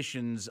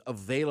acquisitions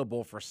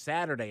available for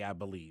Saturday, I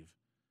believe.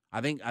 I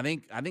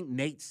think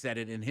Nate said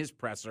it in his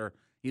presser.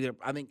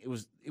 I think it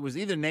was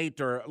either Nate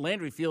or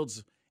Landry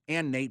Fields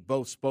and Nate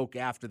both spoke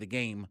after the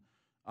game.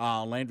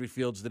 Landry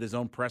Fields did his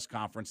own press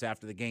conference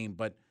after the game,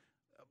 but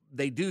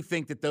they do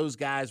think that those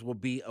guys will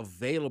be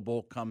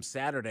available come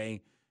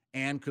Saturday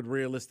and could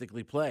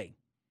realistically play.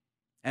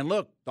 And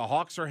look, the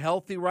Hawks are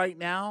healthy right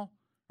now,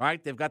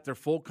 right? They've got their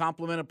full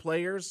complement of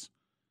players.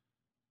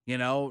 You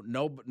know,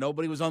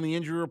 nobody was on the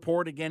injury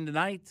report again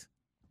tonight.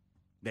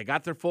 They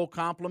got their full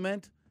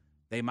complement.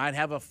 They might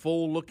have a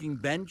full-looking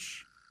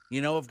bench,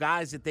 you know, of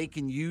guys that they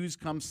can use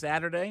come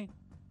Saturday.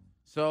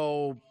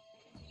 So,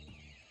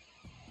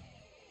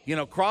 you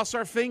know, cross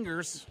our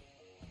fingers.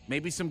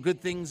 Maybe some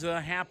good things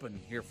happen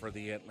here for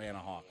the Atlanta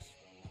Hawks.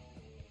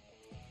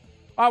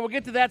 All right, we'll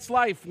get to That's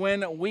Life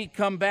when we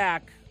come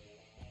back.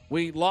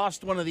 We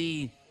lost one of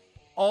the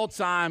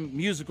all-time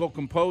musical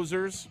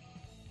composers,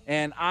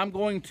 and I'm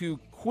going to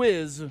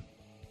quiz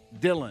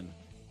Dylan.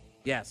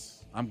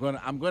 Yes, I'm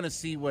going to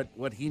see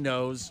what he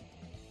knows.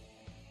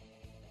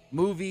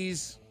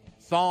 Movies,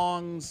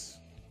 songs.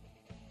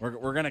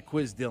 We're going to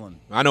quiz Dylan.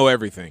 I know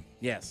everything.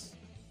 Yes,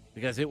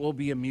 because it will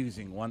be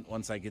amusing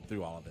once I get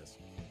through all of this.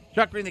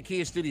 Chuck Green, the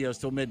Kia Studios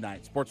till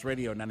midnight. Sports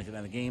Radio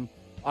 92.9 The Game,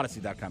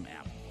 Odyssey.com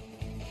app.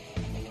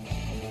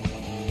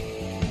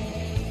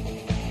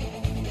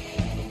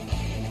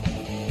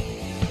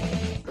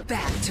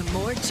 Back to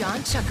more John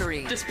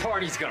Chuckery. This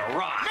party's gonna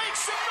rock. Make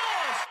some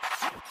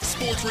noise!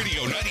 Sports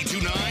Radio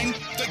 92.9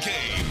 The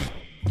Game.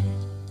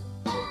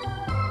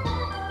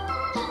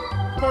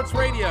 Sports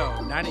Radio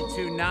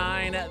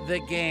 92.9 The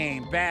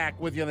Game. Back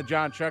with you on the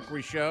John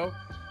Chuckery Show.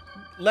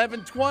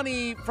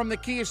 11:20 from the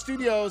Kia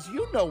Studios.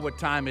 You know what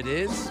time it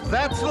is.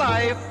 That's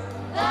life.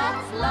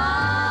 That's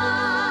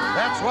life.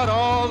 That's what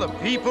all the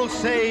people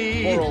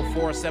say.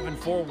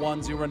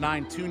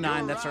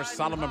 404-741-0929. That's our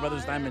Solomon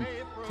Brothers Diamond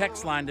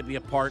text line to be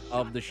a part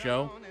of the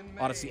show.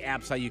 Odyssey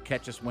app's how you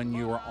catch us when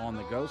you are on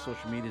the go.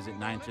 Social media is at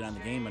 929 The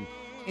Game on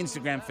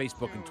Instagram,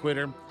 Facebook, and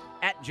Twitter.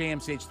 At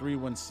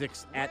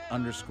JMCH316,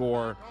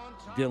 @_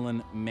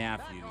 Dylan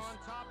Matthews.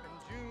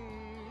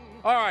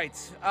 All right,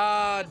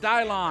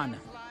 Dylon.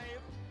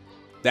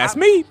 That's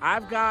me.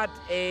 I've got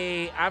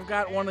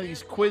one of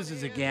these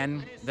quizzes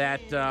again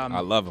that I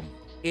love them.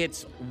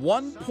 It's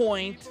 1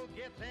 point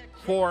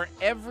for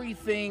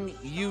everything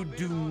you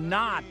do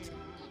not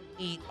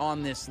eat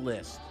on this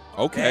list.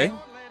 Okay.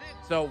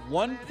 So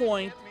 1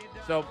 point.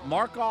 So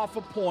mark off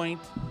a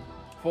point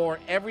for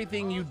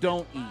everything you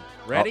don't eat.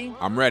 Ready? Oh,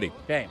 I'm ready.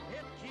 Okay.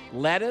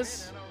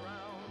 Lettuce,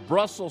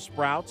 Brussels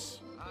sprouts,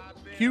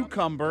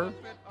 cucumber,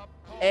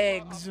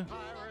 eggs,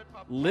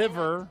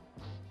 liver,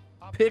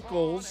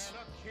 pickles,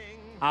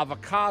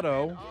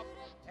 avocado,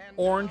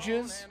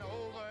 oranges,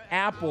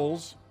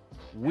 apples,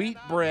 wheat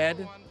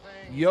bread,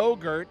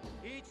 yogurt,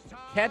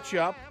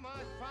 ketchup,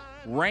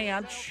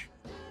 ranch,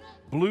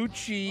 blue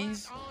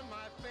cheese,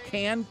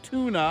 canned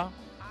tuna,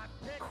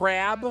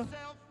 crab,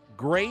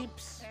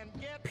 grapes,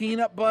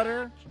 peanut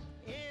butter,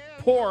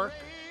 pork,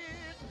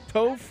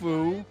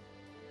 tofu,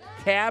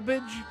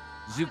 cabbage,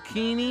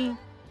 zucchini,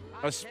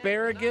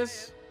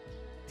 asparagus,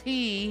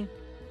 tea,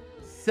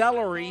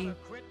 celery,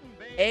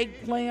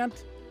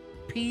 eggplant,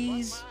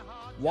 peas,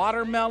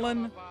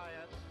 watermelon,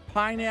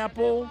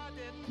 pineapple,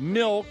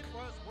 milk,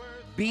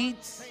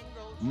 beets,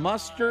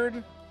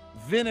 mustard,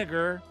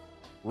 vinegar,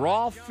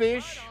 raw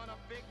fish,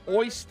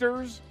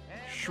 oysters,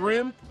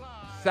 shrimp,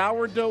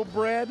 sourdough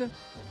bread,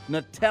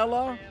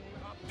 Nutella,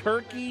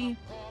 turkey,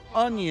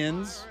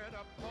 onions,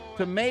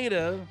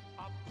 tomato,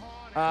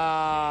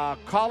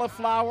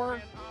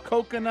 cauliflower,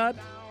 coconut,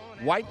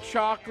 white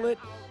chocolate,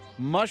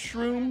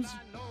 mushrooms,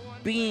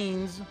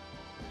 beans,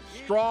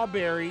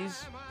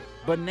 strawberries,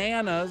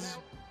 bananas,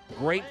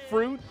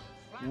 grapefruit,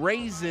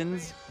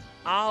 raisins,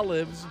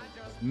 olives,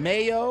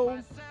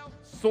 mayo,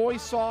 soy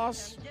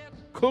sauce,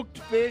 cooked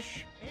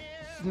fish,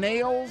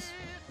 snails,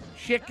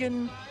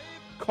 chicken,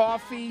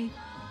 coffee,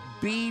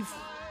 beef,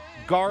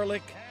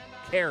 garlic,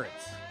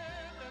 carrots.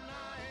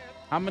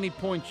 How many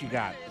points you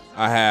got?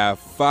 I have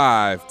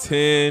 5,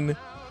 10,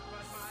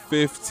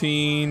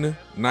 15,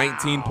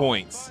 19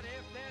 points.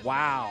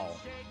 Wow.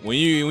 When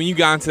you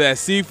got into that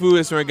seafood,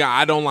 it's when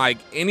I don't like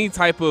any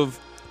type of.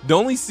 The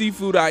only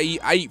seafood I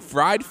eat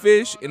fried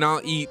fish and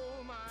I'll eat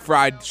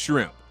fried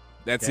shrimp.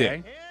 That's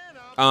it.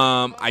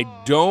 I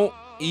don't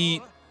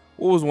eat.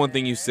 What was one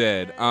thing you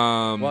said?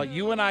 Well,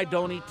 you and I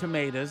don't eat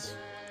tomatoes.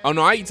 Oh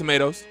no, I eat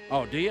tomatoes.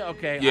 Oh, do you?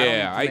 Okay.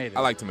 Yeah, I don't eat tomatoes.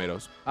 I like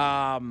tomatoes.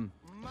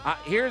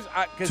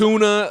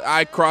 Tuna.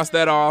 I crossed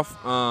that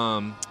off.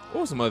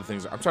 What were some other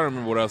things? I'm trying to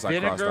remember what else I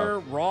crossed off. Vinegar,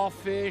 raw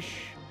fish,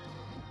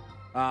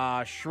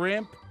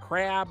 shrimp,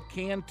 crab,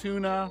 canned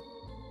tuna,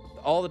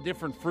 all the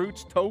different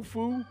fruits,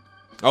 tofu.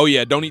 Oh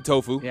yeah, don't eat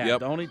tofu. Yeah, yep.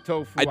 Don't eat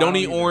tofu. I don't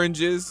eat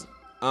oranges.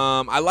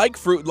 I like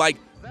fruit. Like,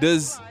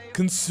 does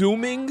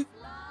consuming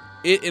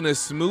it in a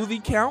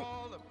smoothie count?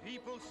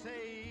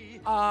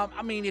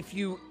 I mean, if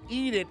you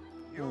eat it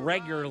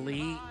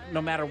regularly,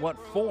 no matter what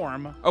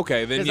form.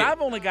 Okay, then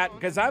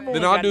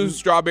Then I'll do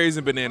strawberries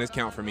and bananas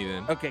count for me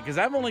then. Okay, because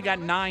I've only got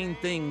 9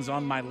 things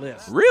on my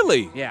list.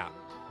 Really? Yeah.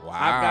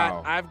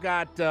 Wow. I've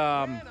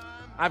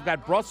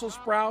got Brussels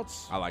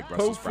sprouts. I like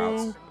Brussels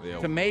tofu, sprouts. Yeah.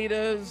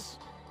 Tomatoes,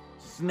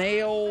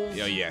 snails.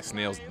 Oh yeah,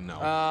 snails.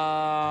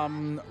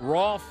 No.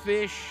 Raw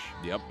fish.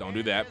 Yep. Don't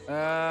do that.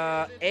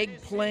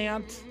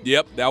 Eggplant.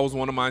 Yep. That was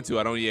one of mine too.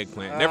 I don't eat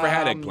eggplant. Never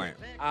had eggplant.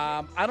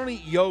 I don't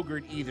eat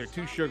yogurt either.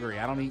 Too sugary.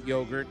 I don't eat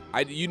yogurt.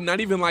 You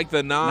not even like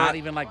the Not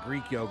even like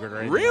Greek yogurt or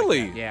anything.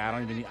 Really? Like that. Yeah.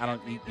 I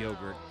don't eat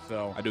yogurt.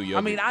 So I do yogurt.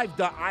 I mean,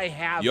 I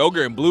have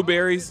yogurt and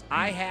blueberries.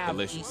 I have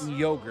delicious. eaten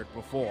yogurt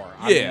before.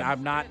 Yeah. I mean,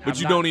 I'm not. But I'm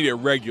you not, don't eat it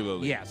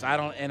regularly. Yes, I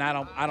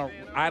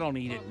don't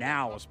eat it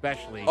now,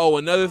 especially. Oh,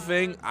 another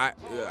thing,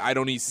 I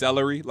don't eat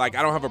celery. Like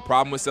I don't have a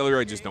problem with celery.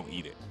 I just don't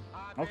eat it.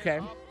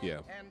 Okay. Yeah.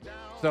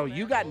 So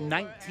you got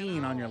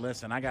 19 on your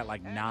list, and I got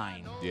like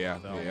 9. Yeah,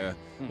 So, yeah.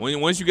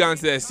 Once you got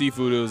into that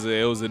seafood,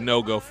 it was a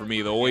no-go for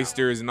me. The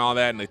oysters and all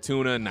that, and the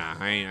tuna, nah,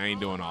 I ain't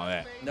doing all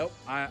that. Nope,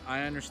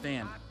 I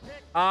understand.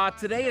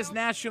 Today is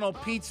National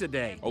Pizza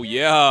Day. Oh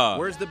yeah.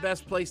 Where's the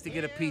best place to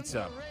get a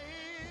pizza?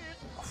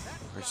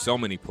 There's so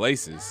many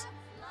places.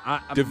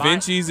 Da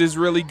Vinci's is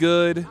really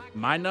good.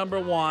 My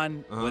number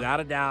one, without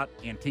a doubt,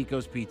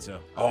 Antico's Pizza.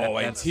 Oh,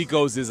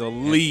 Antico's is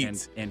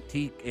elite.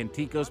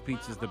 Antico's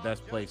Pizza is the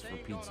best place for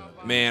pizza.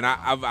 Man,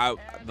 I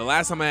the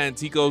last time I had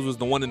Antico's was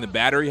the one in the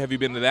Battery. Have you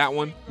been to that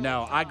one?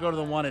 No, I go to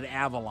the one at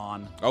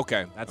Avalon.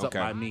 Okay. That's up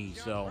by me,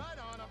 so.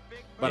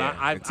 But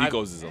yeah,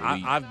 Antico's is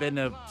elite. I've been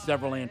to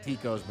several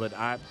Antico's, but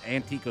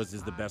Antico's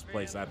is the best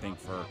place, I think,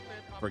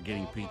 for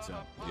getting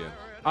pizza. Yeah.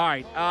 All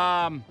right.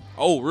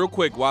 Oh, real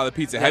quick, while the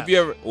pizza. Yes. Have you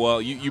ever?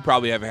 Well, you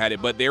probably haven't had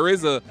it, but there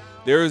is a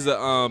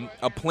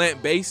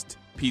plant-based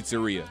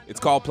pizzeria. It's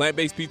called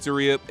Plant-Based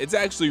Pizzeria. It's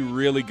actually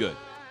really good.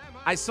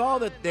 I saw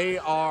that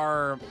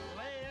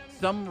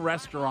some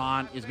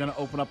restaurant is going to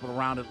open up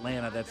around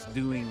Atlanta that's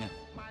doing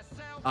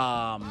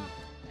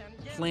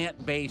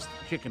plant-based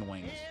chicken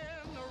wings.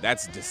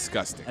 That's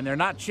disgusting. And they're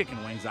not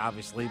chicken wings,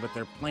 obviously, but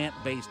they're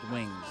plant-based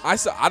wings.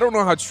 I don't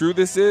know how true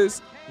this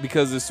is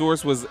because the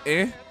source was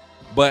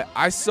but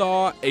I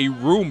saw a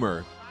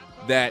rumor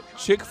that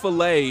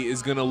Chick-fil-A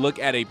is going to look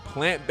at a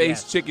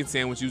plant-based chicken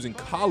sandwich using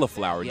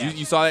cauliflower. Yes.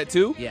 You saw that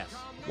too? Yes.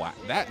 Wow,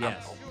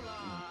 Yes.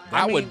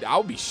 I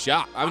would be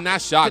shocked. I'm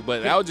not shocked,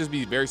 but that would just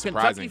be very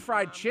surprising. Kentucky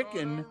Fried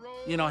Chicken,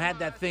 had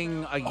that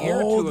thing a year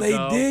or two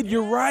ago. Oh, they did.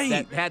 You're right.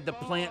 That had the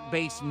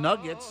plant-based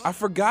nuggets. I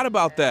forgot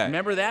about that.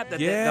 Remember that? The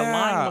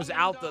line was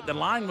out. The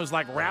line was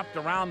like wrapped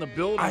around the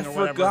building. I or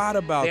whatever. forgot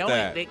about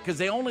that. Because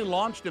they only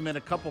launched them in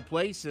a couple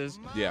places.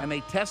 Yeah. And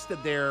they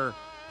tested their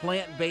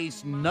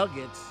plant-based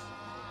nuggets,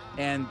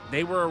 and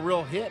they were a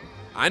real hit.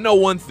 I know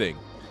one thing.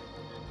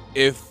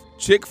 If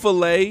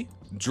Chick-fil-A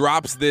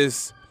drops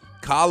this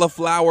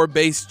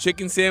cauliflower-based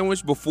chicken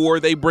sandwich before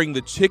they bring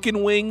the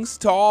chicken wings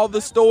to all the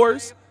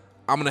stores,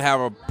 I'm going to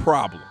have a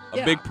problem,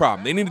 a big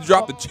problem. They need to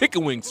drop the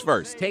chicken wings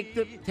first. Take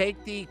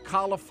the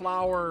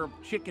cauliflower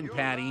chicken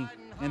patty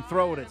and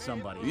throw it at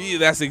somebody. Yeah,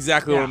 that's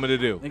exactly what I'm going to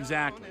do.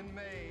 Exactly.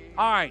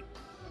 All right.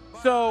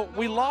 So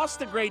we lost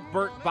the great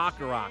Burt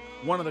Bacharach,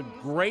 one of the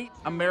great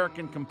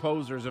American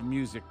composers of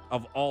music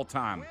of all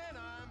time.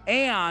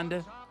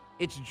 And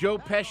it's Joe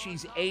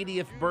Pesci's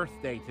 80th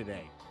birthday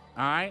today.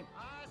 All right?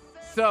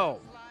 So,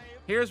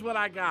 here's what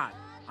I got.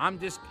 I'm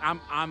just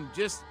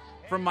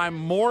from my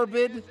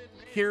morbid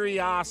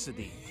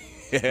curiosity.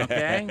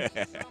 Okay?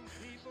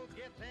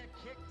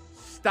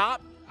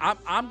 Stop.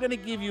 I'm going to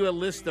give you a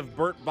list of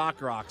Burt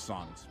Bacharach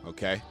songs.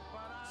 Okay.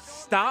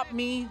 Stop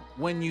me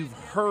when you've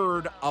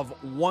heard of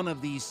one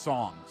of these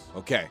songs.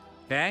 Okay.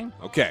 Okay?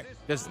 Okay.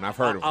 Because I've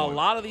heard of one. A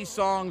lot of these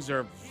songs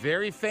are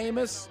very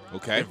famous.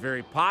 Okay. They're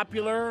very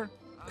popular.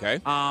 Okay.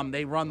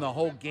 They run the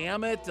whole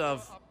gamut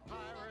of,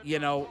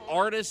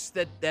 artists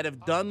that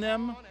have done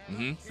them.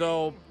 Mm-hmm.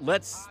 So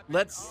let's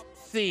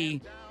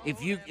see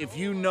if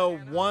you know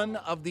one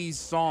of these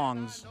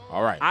songs.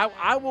 All right.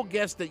 I will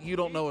guess that you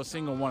don't know a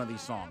single one of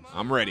these songs.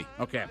 I'm ready.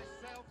 Okay.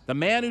 The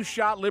Man Who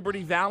Shot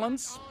Liberty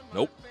Valance.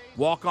 Nope.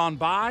 Walk On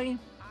By.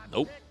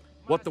 Nope.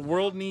 What the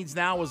World Needs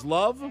Now Is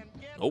Love.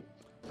 Nope.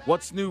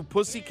 What's New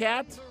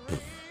Pussycat?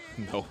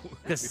 No.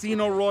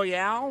 Casino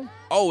Royale.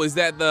 Oh, is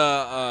that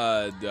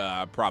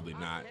the probably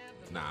not.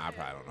 Nah, I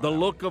probably don't know. The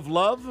Look of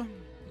Love.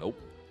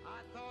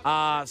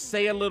 Nope.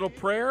 Say a Little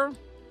Prayer.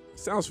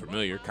 Sounds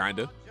familiar,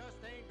 kinda.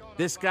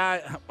 This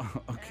guy,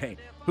 okay.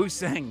 Who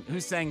sang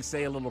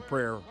Say a Little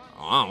Prayer? Oh,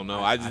 I don't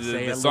know. I just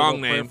say the a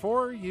song little name prayer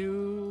for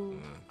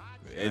you.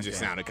 It just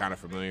sounded kind of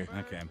familiar.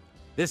 Okay.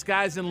 This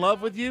Guy's in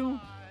Love with You.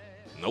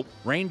 Nope.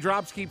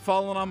 Raindrops Keep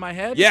Falling on My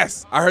Head.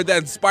 Yes, I heard that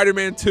in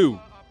Spider-Man 2.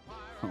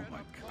 Oh my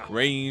God.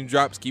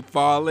 Raindrops keep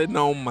falling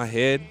on my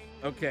head.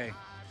 Okay.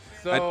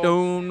 So I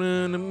don't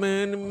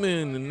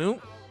know.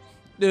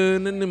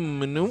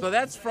 So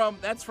that's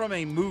from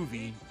a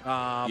movie.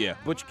 Yeah.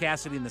 Butch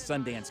Cassidy and the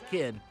Sundance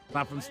Kid.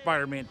 Not from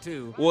Spider-Man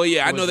 2. Well,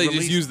 yeah, I know they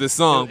just used the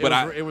song,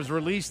 but it was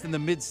released in the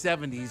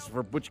mid-'70s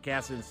for Butch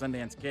Cassidy and the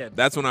Sundance Kid.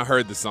 That's when I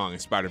heard the song in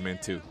Spider-Man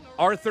 2.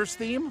 Arthur's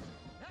Theme?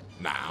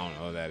 Nah, I don't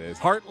know what that is.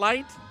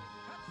 Heartlight?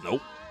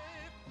 Nope.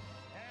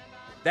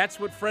 That's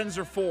What Friends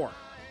Are For.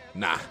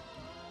 Nah.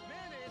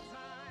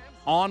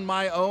 On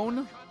My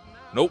Own?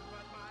 Nope.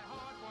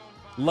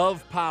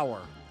 Love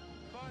Power.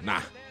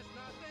 Nah.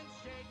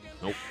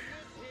 Nope.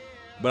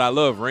 But I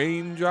love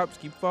Raindrops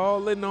Keep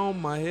Falling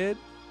on My Head.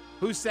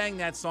 Who sang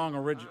that song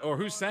or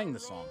who sang the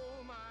song?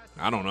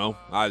 I don't know.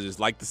 I just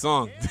like the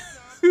song.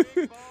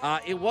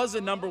 It was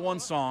a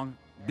 #1 song.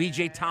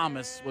 B.J.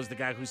 Thomas was the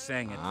guy who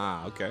sang it.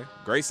 Ah, okay.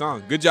 Great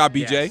song. Good job,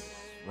 BJ. Yes.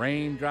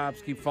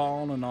 Raindrops keep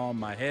falling on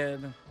my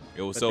head.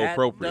 It was but so that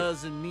appropriate.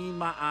 Doesn't mean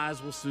my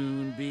eyes will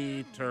soon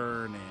be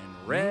turning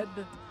red.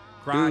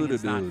 Crying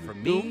is not for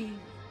me,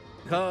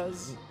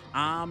 'cause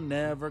I'm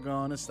never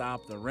gonna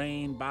stop the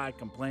rain by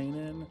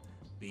complaining,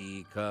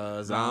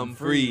 because I'm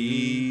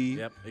free.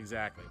 Yep,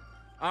 exactly.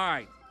 All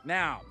right,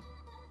 now,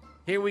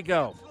 here we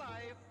go.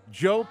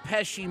 Joe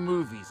Pesci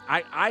movies.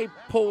 I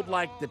pulled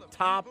like the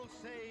top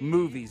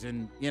movies,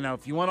 and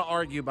if you want to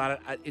argue about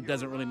it, it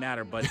doesn't really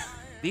matter, but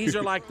these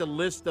are like the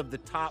list of the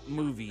top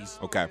movies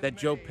that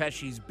Joe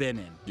Pesci's been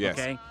in. Yes.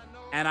 Okay,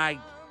 and I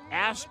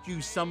asked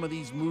you some of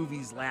these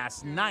movies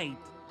last night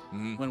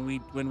when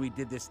we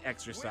did this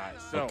exercise.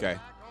 So,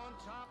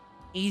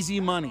 Easy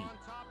Money.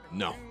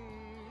 No.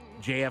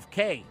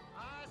 JFK.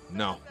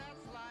 No.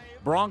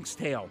 Bronx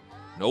Tale.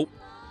 Nope.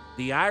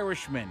 The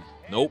Irishman.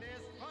 Nope.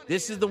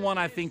 This is the one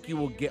I think you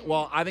will get.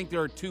 Well, I think there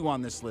are 2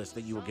 on this list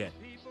that you will get.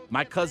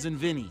 My Cousin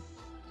Vinny.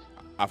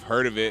 I've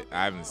heard of it.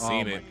 I haven't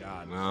seen it. Oh, my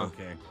God. No.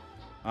 Okay.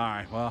 All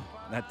right. Well,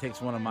 that takes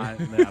one of mine.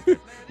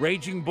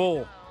 Raging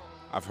Bull.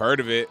 I've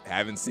heard of it.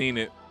 Haven't seen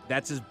it.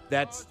 That's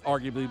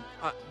arguably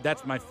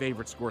that's my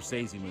favorite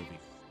Scorsese movie.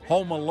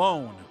 Home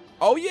Alone.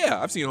 Oh,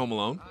 yeah. I've seen Home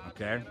Alone.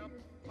 Okay.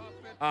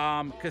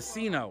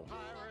 Casino.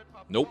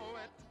 Nope.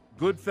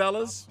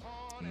 Goodfellas.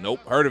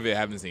 Nope. Heard of it.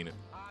 Haven't seen it.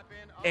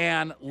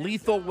 And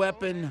Lethal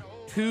Weapon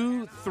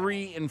 2,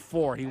 3, and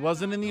 4. He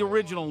wasn't in the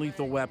original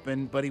Lethal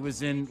Weapon, but he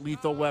was in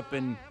Lethal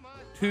Weapon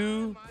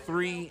 2,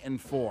 3,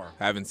 and 4.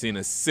 Haven't seen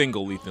a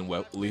single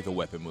Lethal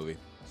Weapon movie.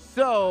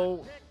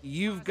 So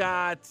you've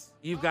got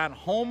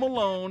Home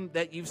Alone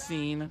that you've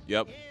seen.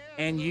 Yep.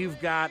 And you've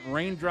got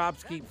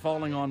Raindrops Keep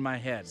Falling on My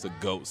Head. It's a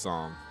GOAT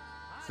song.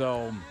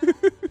 So,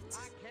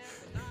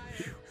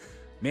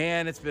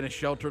 man, it's been a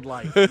sheltered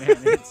life. Man,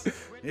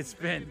 it's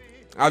been.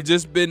 I've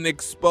just been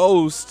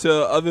exposed to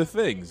other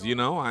things,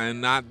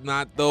 and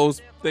not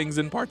those things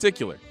in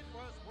particular.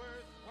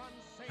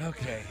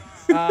 Okay.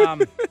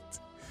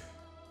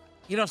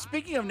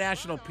 Speaking of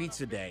National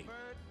Pizza Day,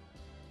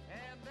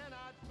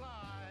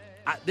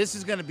 this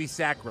is going to be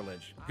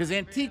sacrilege because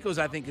Antico's,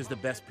 I think, is the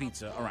best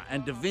pizza around,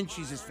 and Da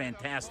Vinci's is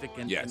fantastic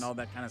and all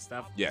that kind of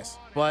stuff. Yes.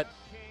 But,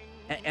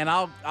 and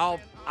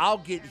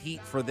I'll get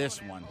heat for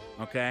this one.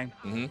 Okay.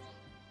 Mm-hmm.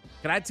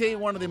 Can I tell you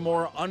one of the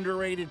more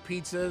underrated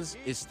pizzas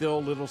is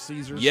still Little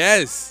Caesars?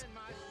 Yes.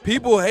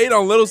 People hate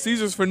on Little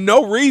Caesars for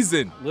no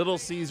reason. Little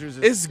Caesars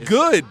is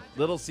good.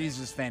 Little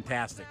Caesars is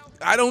fantastic.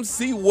 I don't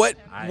see what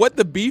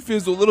the beef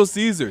is with Little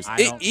Caesars.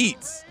 It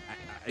eats.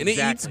 And it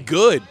eats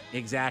good.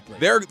 Exactly.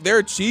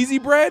 Their cheesy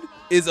bread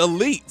is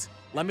elite.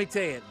 Let me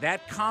tell you,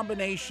 that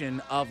combination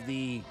of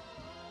the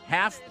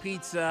half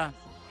pizza,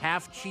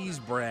 half cheese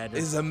bread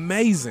is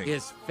amazing.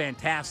 Is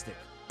fantastic.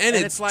 And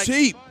it's like,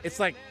 cheap. It's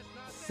like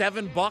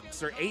 $7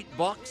 or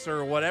 $8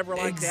 or whatever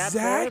like that.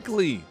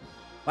 Exactly.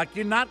 Like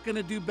you're not going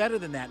to do better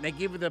than that. And they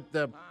give you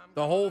the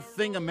whole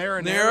thing of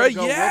Marinara,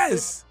 marinara.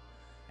 yes.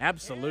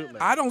 Absolutely.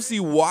 I don't see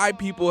why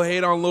people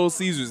hate on Little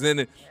Caesars.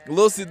 And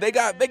Little Caesars, they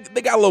got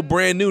a little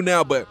brand new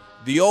now, but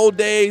the old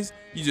days,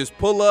 you just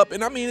pull up,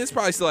 and I mean it's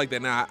probably still like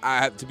that now. I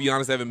have to be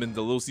honest, I haven't been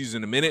to Little Caesars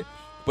in a minute,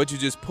 but you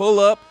just pull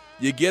up,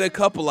 you get a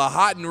couple of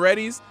hot and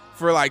readies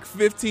for like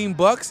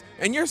 $15,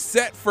 and you're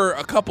set for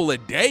a couple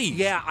of days.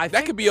 Yeah,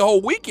 that could be a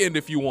whole weekend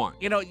if you want.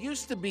 It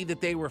used to be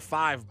that they were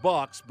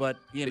 $5, but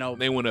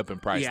they went up in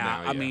price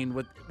now. Yeah, I mean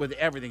with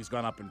everything's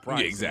gone up in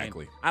price. Yeah,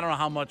 exactly. I don't know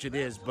how much it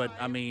is, but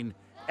I mean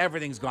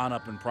everything's gone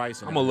up in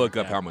price. I'm gonna look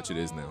up how much it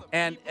is now.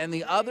 And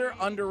the other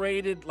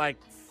underrated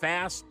like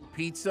fast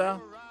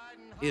pizza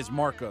is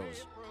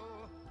Marco's.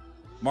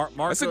 Marco's.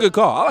 That's a good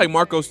call. I like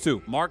Marco's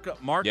too.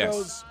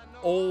 Marco's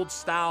old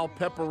style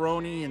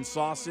pepperoni and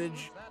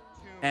sausage.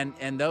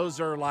 And those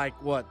are like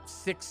what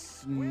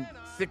 $6,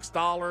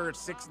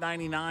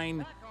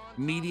 $6.99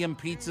 medium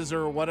pizzas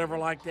or whatever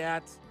like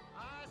that.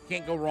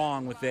 Can't go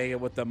wrong with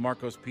the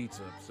Marco's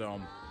pizza. So,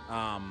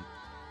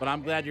 but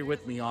I'm glad you're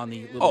with me on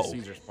the Little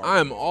Caesars part.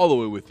 I'm all the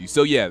way with you.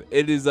 So yeah,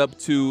 it is up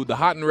to the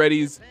hot and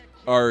readies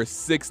are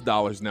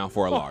 $6 now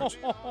for a large.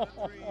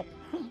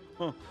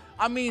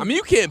 I mean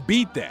you can't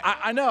beat that.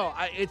 I know.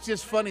 It's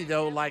just funny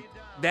though. Like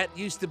that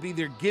used to be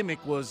their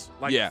gimmick was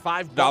like $5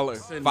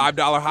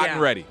 $5 hot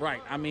and ready.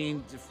 Right. I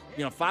mean,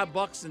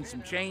 $5 and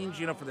some change,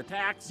 for the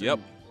tax. Yep.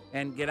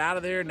 And get out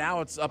of there.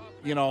 Now it's up,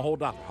 a whole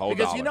dollar.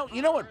 Because you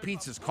know what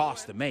pizzas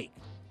cost to make.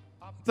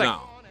 It's like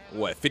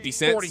what, 50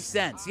 cents? 40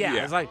 cents.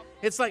 Yeah.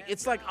 It's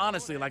like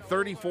honestly like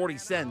 30, 40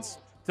 cents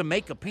to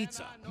make a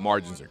pizza.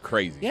 Margins are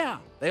crazy. Yeah,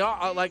 they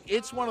are. Like,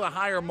 it's one of the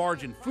higher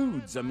margin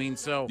foods. I mean,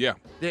 so yeah,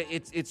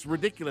 it's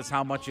ridiculous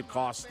how much it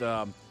costs,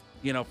 for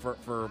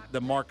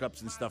the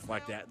markups and stuff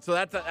like that. So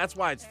that's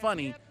why it's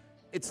funny.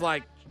 It's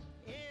like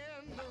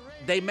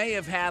they may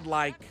have had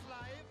like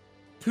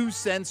 2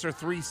 cents or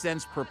 3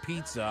 cents per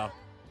pizza,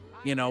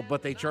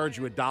 but they charge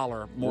you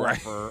 $1 more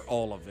for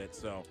all of it.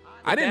 So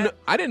I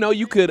didn't know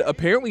you could.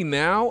 Apparently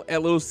now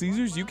at Little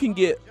Caesars you can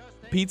get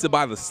pizza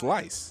by the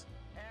slice.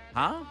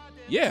 Huh?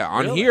 Yeah,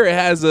 on Really? here it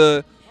has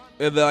their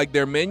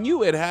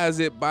menu. It has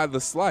it by the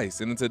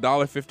slice, and it's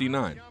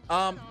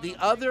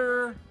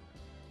 $1.59.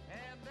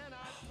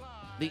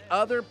 The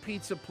other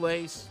pizza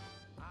place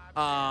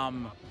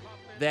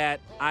that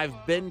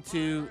I've been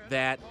to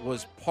that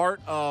was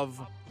part of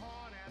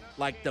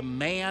like the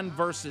Man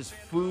versus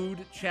Food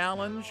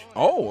Challenge.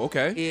 Oh,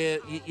 okay.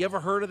 You ever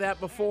heard of that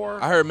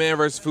before? I heard Man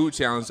versus Food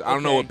Challenge. I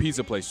don't know Okay. what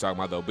pizza place you're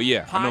talking about though, but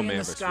yeah, Pie I know in Man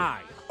the versus Sky.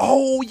 Food.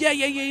 Oh yeah.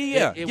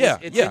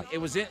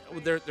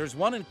 There's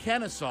one in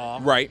Kennesaw,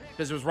 Right.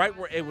 Because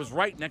it was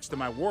right next to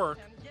my work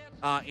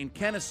in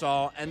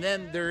Kennesaw, and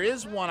then there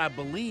is one I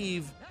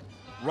believe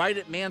right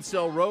at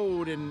Mansell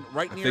Road and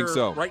right near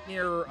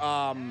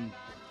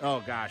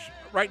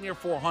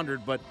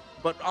 400, but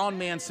on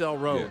Mansell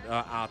Road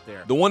out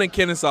there. The one in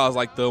Kennesaw is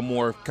like the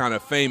more kind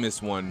of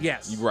famous one.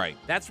 Yes, right.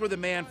 That's where the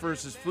Man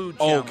versus Food.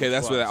 Oh, Challenge okay,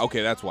 that's was.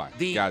 that's why.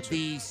 Gotcha.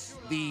 The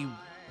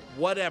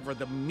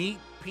meat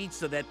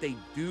pizza that they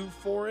do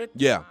for it.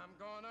 Yeah.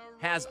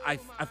 Has I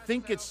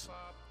think it's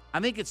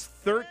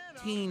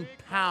 13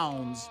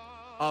 pounds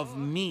of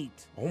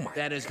meat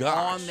that is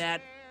on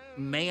that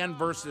Man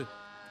versus,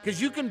 because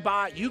you can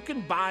buy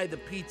the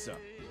pizza.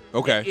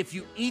 Okay. If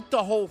you eat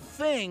the whole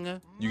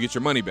thing, you get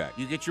your money back.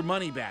 You get your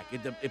money back.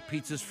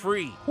 Pizza's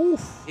free.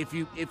 Oof. If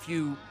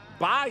you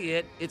buy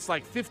it, it's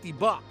like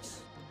 $50.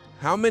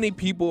 How many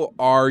people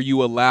are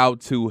you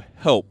allowed to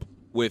help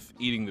with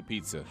eating the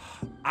pizza?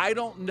 I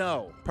don't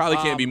know. Probably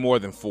can't be more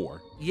than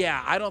 4.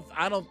 Yeah, I don't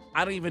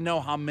even know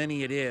how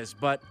many it is,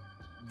 but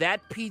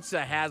that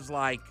pizza has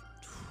like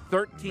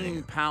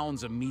 13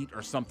 pounds of meat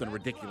or something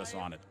ridiculous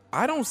on it.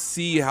 I don't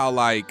see how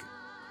like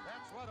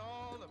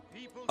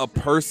a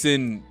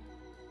person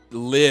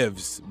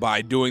lives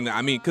by doing that.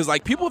 I mean, because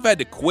like people have had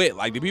to quit.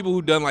 Like the people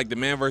who done like the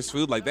Man vs.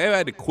 Food, like they've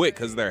had to quit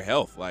because of their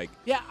health. Like,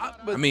 yeah,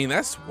 but I mean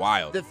that's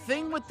wild. The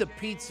thing with the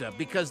pizza,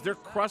 because their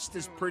crust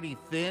is pretty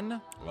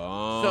thin.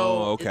 Oh,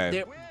 so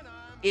okay.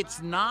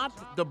 It's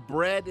not the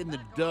bread and the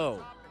dough.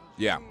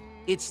 Yeah.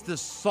 It's the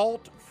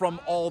salt from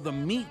all the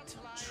meat.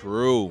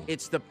 True.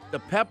 It's the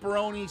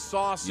pepperoni,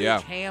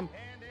 sausage, ham.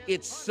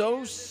 It's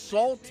so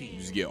salty. You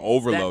just get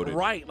overloaded.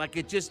 Right. Like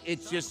you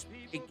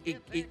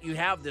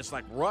have this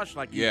like rush,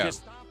 like you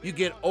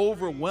get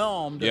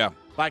overwhelmed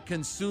by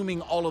consuming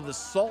all of the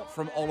salt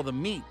from all of the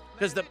meat.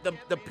 Because the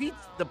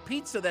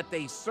pizza that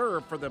they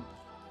serve for the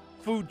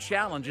food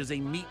challenge is a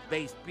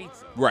meat-based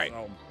pizza. Right.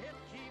 So,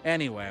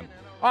 anyway.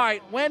 All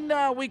right, when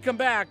we come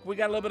back, we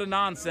got a little bit of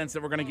nonsense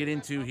that we're going to get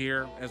into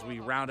here as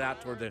we round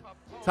out toward the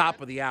top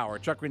of the hour.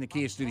 Chuck Green, the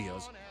Kia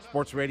Studios,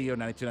 Sports Radio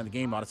 92.9 The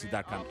Game,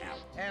 Odyssey.com app.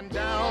 And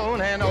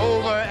down and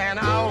over and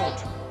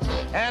out,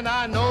 and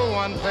I know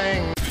one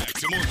thing. Back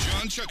to more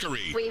John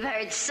Chuckery. We've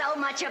heard so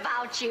much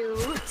about you.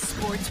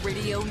 Sports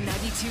Radio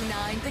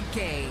 92.9 The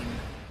Game.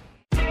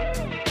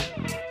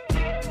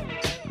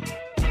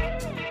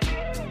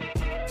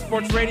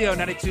 Sports Radio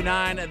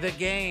 92.9 The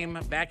Game.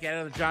 Back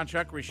at it, the John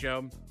Chuckery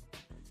Show.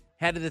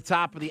 Head to the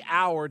top of the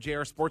hour.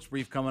 JR Sports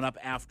Brief coming up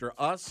after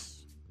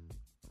us.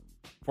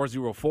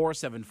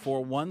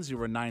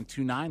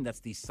 404-741-0929.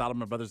 That's the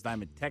Solomon Brothers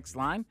Diamond text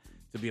line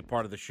to be a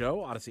part of the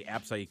show. Odyssey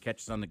app's how you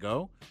catch us on the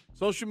go.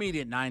 Social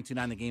media at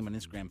 929 The Game on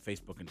Instagram,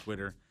 Facebook, and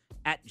Twitter.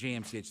 At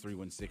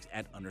JMCH316,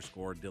 at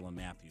 _Dylan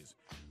Matthews.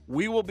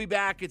 We will be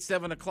back at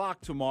 7 o'clock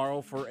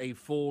tomorrow for a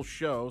full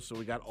show. So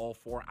we got all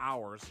 4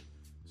 hours.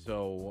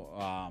 So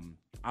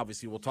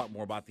obviously we'll talk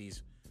more about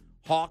these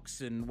Hawks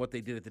and what they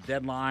did at the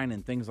deadline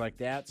and things like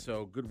that.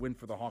 So good win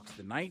for the Hawks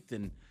tonight,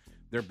 and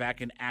they're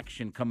back in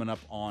action coming up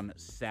on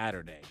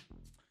Saturday.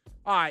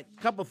 All right, a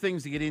couple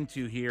things to get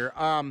into here.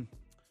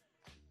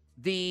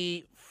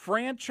 The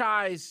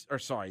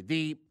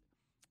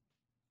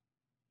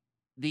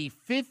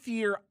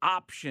fifth-year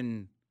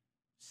option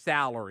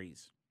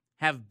salaries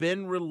have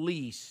been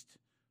released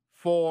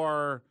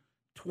for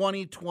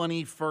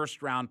 2020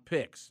 first-round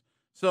picks.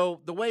 So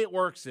the way it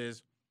works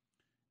is,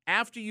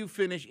 after you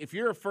finish, if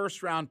you're a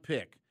first-round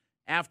pick,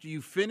 after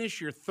you finish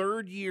your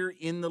third year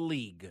in the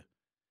league,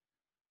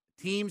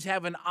 teams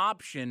have an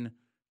option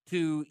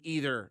to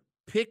either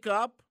pick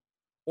up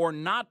or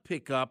not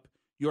pick up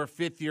your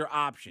fifth-year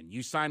option.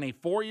 You sign a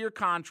 4-year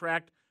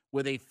contract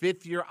with a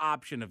fifth-year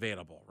option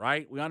available,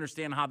 right? We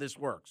understand how this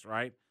works,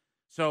 right?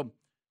 So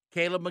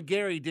Caleb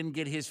McGarry didn't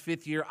get his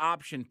fifth-year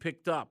option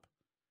picked up.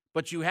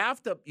 But you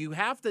have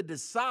to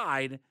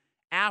decide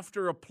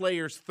after a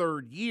player's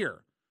third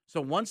year.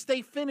 So once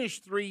they finish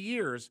 3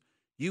 years,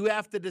 you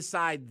have to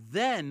decide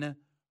then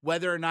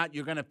whether or not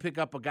you're going to pick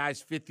up a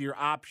guy's fifth-year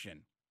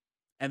option.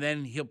 And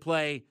then he'll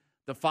play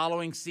the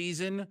following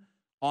season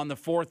on the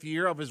 4th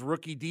year of his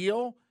rookie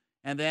deal.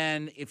 And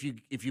then if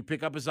you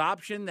pick up his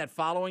option, that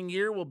following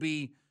year will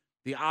be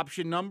the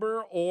option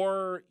number,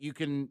 or you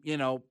can,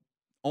 you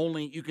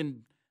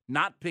can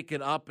not pick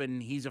it up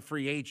and he's a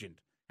free agent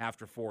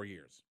after 4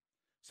 years.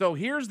 So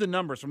here's the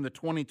numbers from the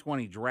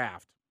 2020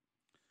 draft.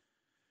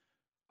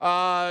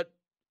 And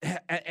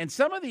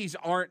some of these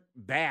aren't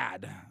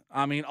bad.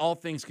 I mean, all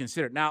things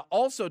considered. Now,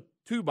 also,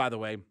 too, by the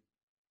way,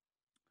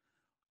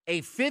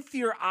 a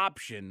 5th-year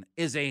option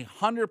is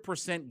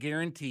 100%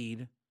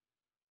 guaranteed.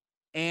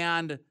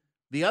 And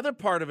the other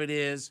part of it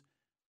is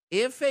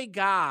if a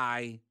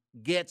guy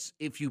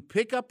if you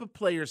pick up a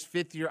player's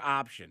 5th-year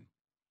option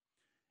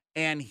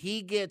and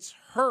he gets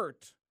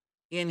hurt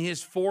in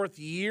his 4th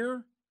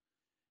year,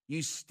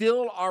 you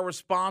still are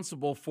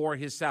responsible for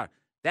his salary.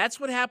 That's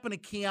what happened to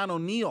Keanu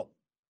Neal.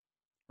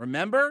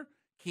 Remember,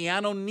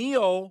 Keanu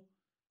Neal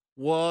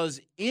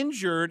was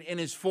injured in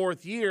his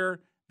 4th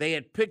year. They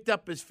had picked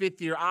up his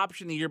 5th-year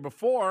option the year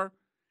before,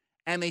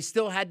 and they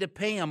still had to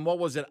pay him, what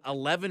was it,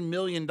 $11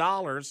 million,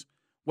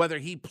 whether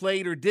he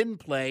played or didn't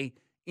play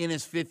in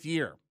his 5th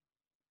year.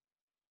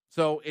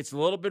 So it's a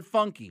little bit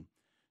funky.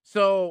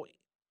 So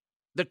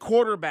the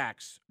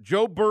quarterbacks,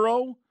 Joe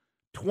Burrow,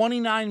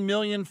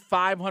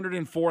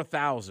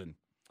 $29,504,000.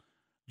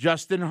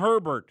 Justin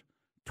Herbert,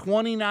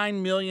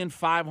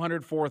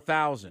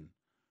 $29,504,000.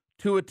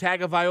 Tua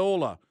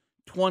Tagovailoa,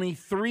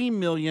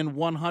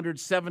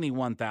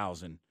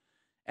 $23,171,000.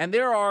 And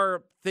there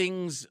are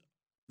things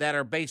that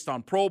are based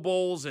on Pro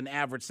Bowls and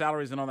average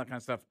salaries and all that kind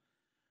of stuff.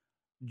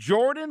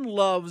 Jordan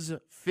Love's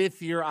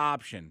 5th-year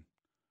option,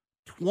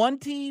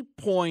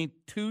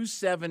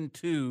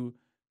 $20.272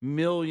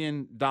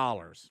 million.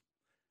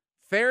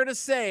 Fair to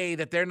say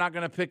that they're not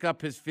going to pick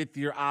up his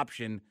 5th-year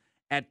option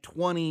at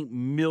 $20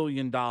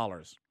 million.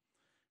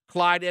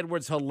 Clyde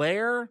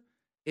Edwards-Helaire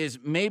is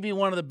maybe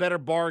one of the better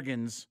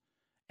bargains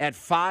at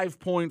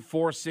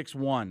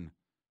 $5.461,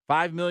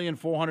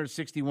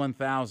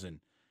 $5,461,000.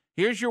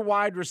 Here's your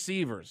wide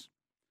receivers.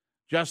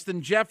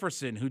 Justin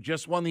Jefferson, who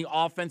just won the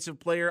Offensive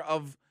Player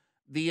of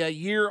the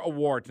Year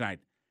award tonight,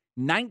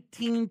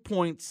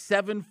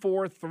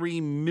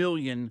 $19.743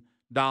 million.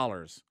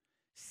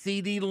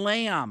 CeeDee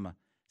Lamb,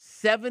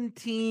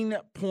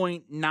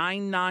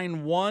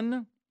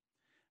 $17.991.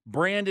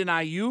 Brandon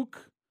Ayuk,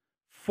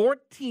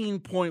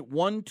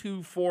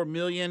 $14.124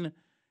 million.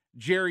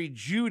 Jerry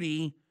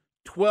Jeudy,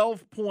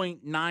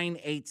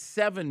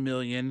 $12.987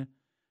 million.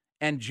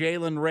 And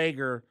Jalen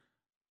Reagor,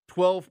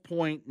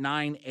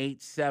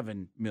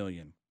 $12.987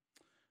 million.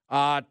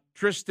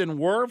 Tristan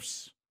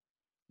Wirfs,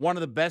 one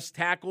of the best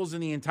tackles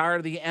in the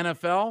entirety of the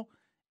NFL,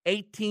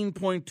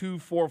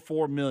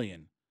 $18.244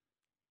 million.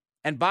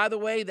 And by the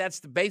way, that's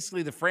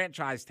basically the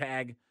franchise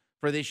tag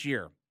for this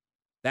year.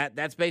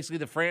 That's basically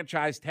the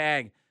franchise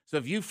tag. So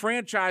if you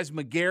franchise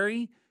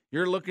McGarry,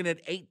 you're looking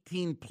at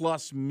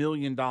 $18+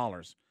 million.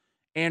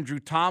 Andrew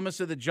Thomas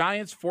of the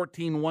Giants,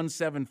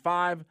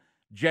 $14,175.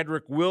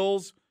 Jedrick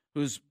Wills,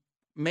 who's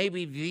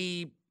maybe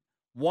the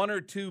one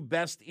or two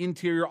best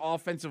interior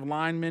offensive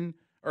linemen,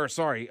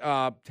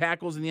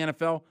 tackles in the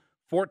NFL,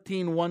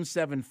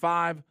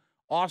 $14,175.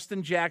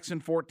 Austin Jackson,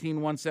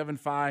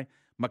 $14,175.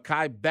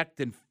 Mekhi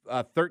Becton,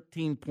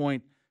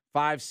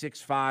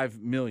 $13.565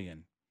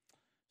 million.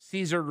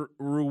 Cesar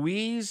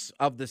Ruiz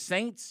of the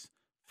Saints,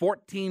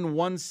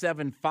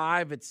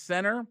 $14,175 at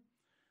center.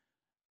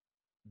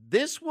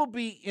 This will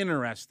be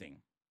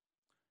interesting.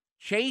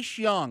 Chase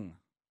Young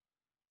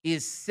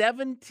is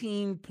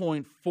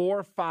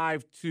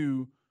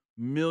 $17.452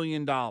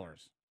 million.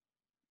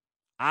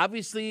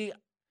 Obviously,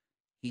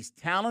 he's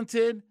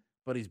talented,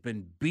 but he's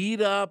been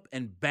beat up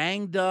and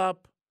banged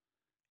up,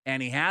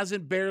 and he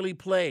hasn't barely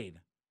played.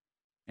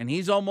 And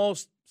he's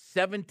almost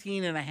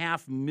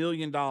 $17.5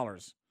 million.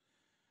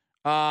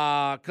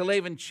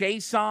 K'Lavon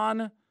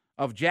Chaisson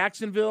of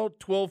Jacksonville,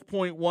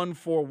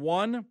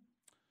 $12.141.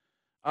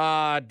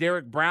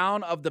 Derek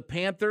Brown of the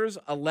Panthers,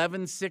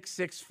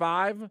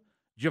 $11,665.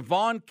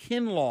 Javon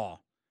Kinlaw,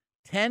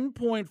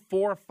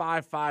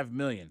 $10.455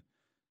 million.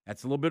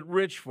 That's a little bit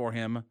rich for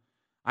him.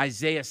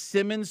 Isaiah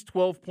Simmons,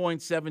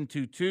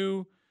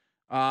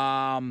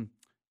 $12.722.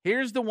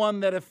 Here's the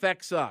one that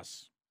affects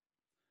us.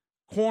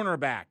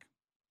 Cornerback.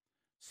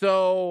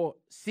 So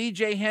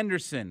C.J.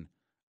 Henderson,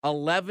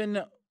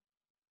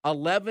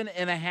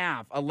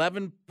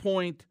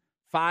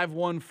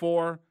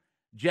 $11.514.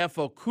 Jeff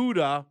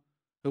Okudah,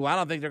 who I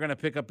don't think they're going to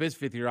pick up his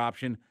 5th-year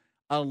option,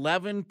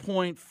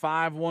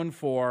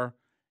 $11.514.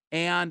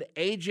 And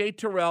A.J.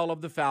 Terrell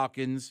of the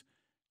Falcons,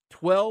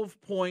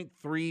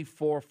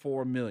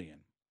 $12.344 million.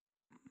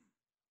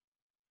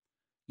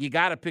 You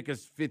got to pick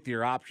his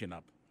 5th-year option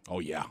up. Oh,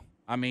 yeah.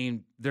 I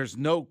mean, there's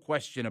no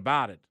question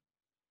about it.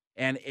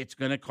 And it's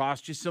going to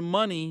cost you some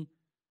money.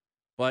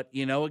 But,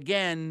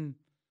 again,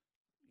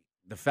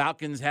 the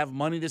Falcons have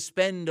money to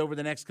spend over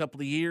the next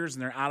couple of years,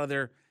 and they're out of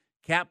their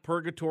cap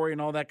purgatory and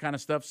all that kind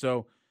of stuff.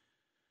 So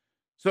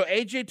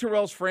A.J.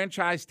 Terrell's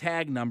franchise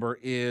tag number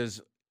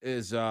is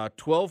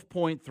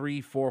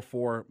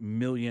 $12.344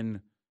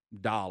 million.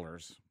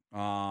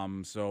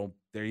 So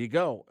there you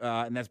go.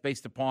 And that's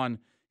based upon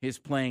his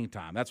playing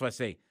time. That's why I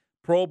say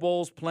Pro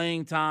Bowls,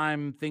 playing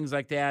time, things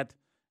like that.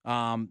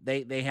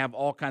 They have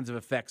all kinds of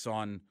effects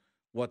on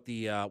what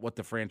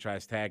the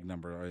franchise tag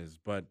number is.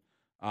 But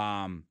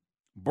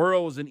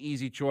Burrow is an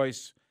easy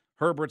choice.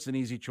 Herbert's an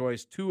easy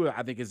choice. Tua,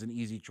 I think, is an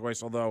easy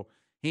choice. Although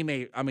they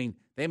may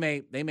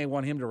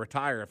want him to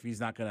retire if he's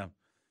not going to,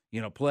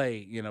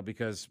 play.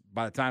 Because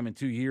by the time in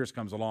 2 years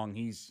comes along,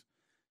 he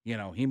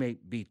may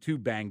be too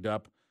banged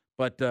up.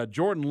 But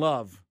Jordan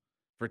Love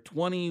for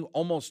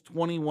almost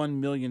 $21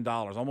 million,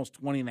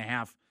 almost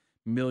 $20.5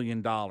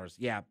 million.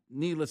 Yeah,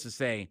 needless to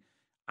say,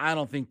 I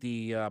don't think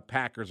the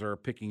Packers are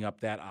picking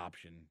up that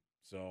option.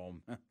 So,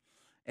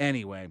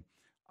 anyway,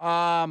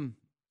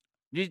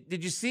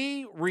 did you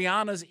see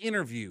Rihanna's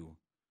interview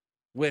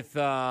with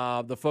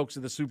the folks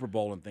at the Super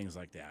Bowl and things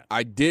like that?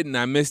 I didn't.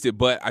 I missed it,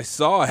 but I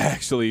saw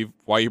actually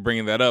while you're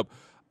bringing that up,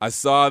 I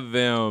saw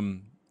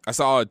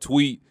a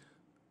tweet,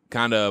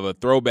 kind of a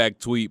throwback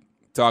tweet,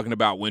 talking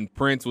about when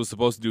Prince was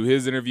supposed to do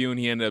his interview and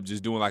he ended up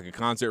just doing like a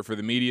concert for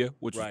the media,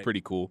 which was pretty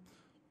cool.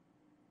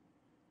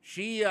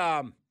 She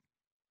said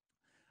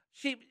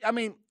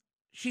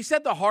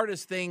the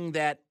hardest thing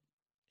that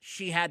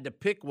she had to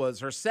pick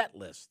was her set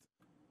list.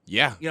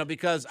 Yeah.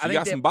 Because I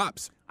think some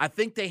bops. I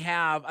think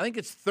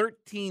it's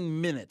 13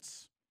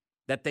 minutes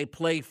that they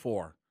play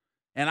for.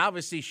 And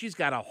obviously she's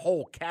got a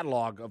whole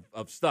catalog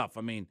of stuff.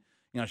 I mean,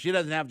 she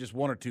doesn't have just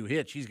one or two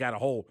hits. She's got a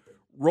whole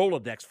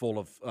Rolodex full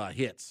of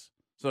hits.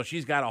 So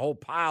she's got a whole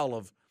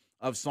pile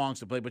of songs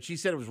to play. But she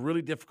said it was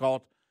really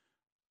difficult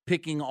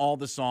picking all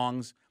the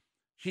songs.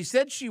 She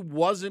said she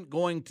wasn't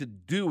going to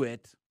do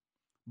it,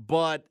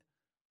 but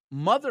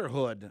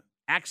motherhood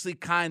actually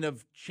kind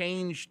of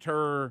changed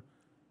her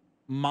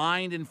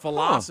mind and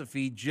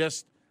philosophy.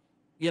 Just,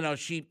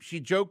 she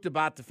joked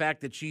about the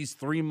fact that she's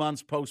 3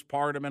 months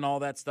postpartum and all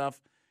that stuff,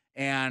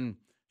 and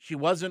she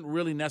wasn't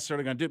really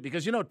necessarily going to do it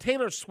because,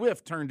 Taylor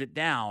Swift turned it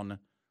down,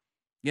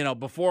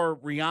 before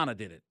Rihanna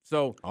did it.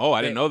 So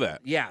I didn't know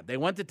that. Yeah, they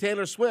went to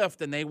Taylor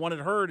Swift and they wanted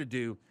her to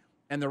do,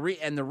 and the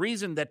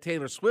reason that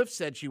Taylor Swift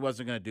said she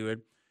wasn't going to do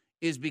it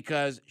is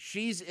because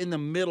she's in the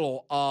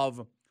middle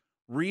of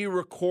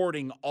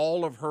re-recording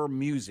all of her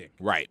music.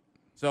 Right.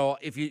 So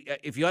if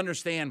you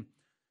understand,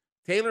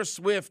 Taylor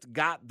Swift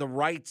got the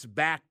rights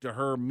back to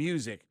her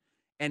music,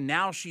 and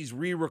now she's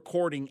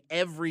re-recording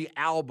every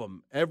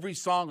album, every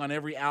song on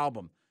every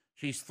album.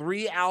 She's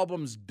 3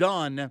 albums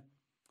done,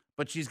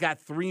 but she's got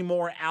 3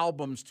 more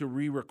albums to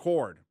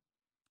re-record.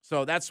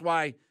 So that's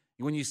why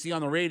when you see on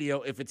the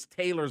radio, if it's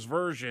Taylor's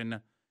version,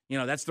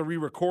 that's the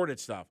re-recorded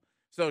stuff.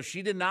 So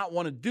she did not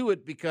want to do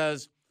it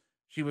because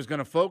she was going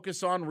to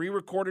focus on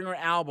re-recording her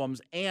albums,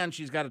 and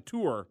she's got a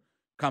tour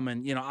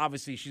coming.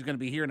 Obviously she's going to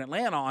be here in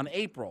Atlanta on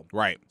April.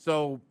 Right.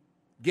 So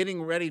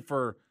getting ready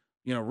for,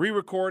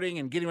 re-recording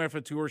and getting ready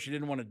for the tour, she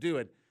didn't want to do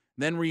it.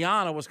 Then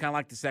Rihanna was kind of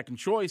like the second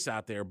choice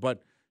out there,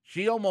 but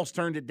she almost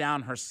turned it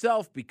down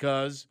herself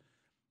because,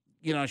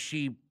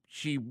 she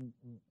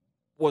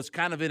was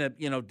kind of in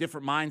a,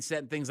 different mindset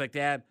and things like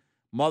that.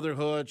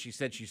 Motherhood, she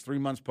said she's 3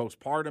 months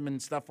postpartum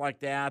and stuff like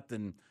that.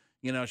 And,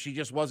 she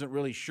just wasn't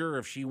really sure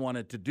if she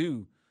wanted to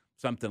do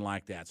something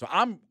like that. So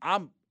I'm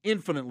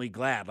infinitely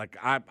glad. Like,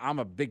 I'm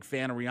a big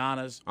fan of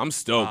Rihanna's. I'm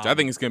stoked. I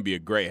think it's going to be a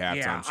great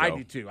halftime show. Yeah, I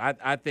do too.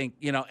 I think,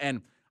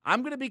 and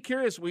I'm going to be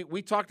curious.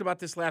 We talked about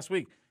this last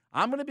week.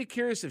 I'm going to be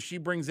curious if she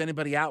brings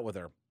anybody out with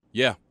her.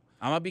 Yeah.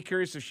 I'm going to be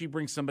curious if she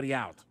brings somebody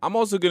out. I'm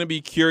also going to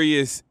be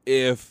curious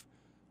if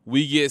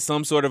we get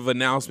some sort of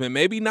announcement,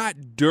 maybe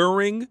not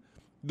during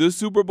the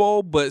Super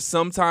Bowl, but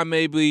sometime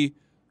maybe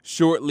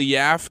shortly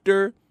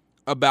after,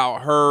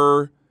 about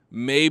her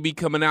maybe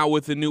coming out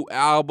with a new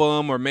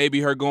album or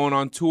maybe her going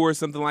on tour or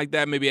something like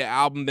that, maybe an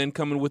album then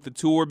coming with the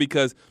tour,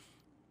 because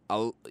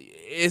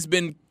there's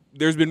been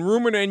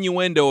rumor and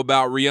innuendo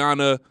about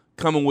Rihanna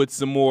coming with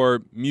some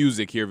more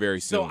music here very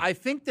soon. So I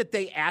think that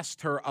they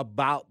asked her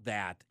about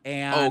that,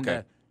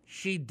 and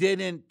she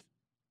didn't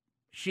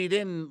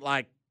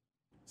like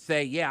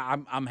say, yeah,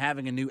 I'm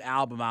having a new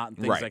album out and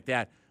things like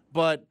that.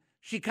 But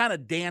she kind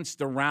of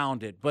danced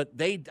around it. But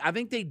I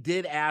think they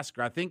did ask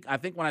her. I think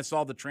when I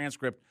saw the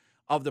transcript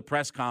of the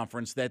press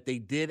conference that they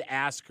did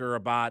ask her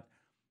about,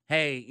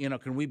 hey,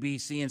 can we be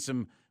seeing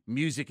some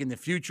music in the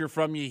future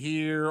from you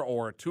here,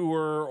 or a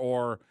tour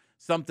or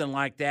something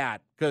like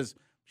that? Because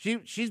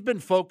she's been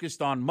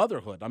focused on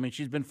motherhood. I mean,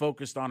 she's been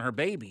focused on her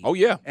baby. Oh,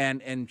 yeah.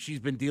 And she's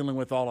been dealing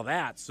with all of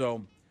that.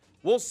 So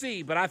we'll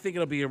see, but I think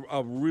it'll be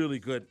a really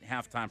good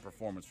halftime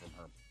performance from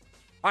her.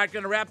 All right,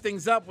 going to wrap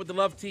things up with the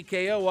Love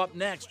TKO up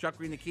next. Chuck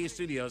Reed in the Kia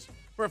Studios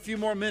for a few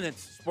more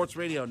minutes. Sports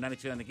Radio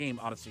 92 on the Game,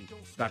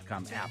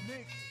 Odyssey.com app.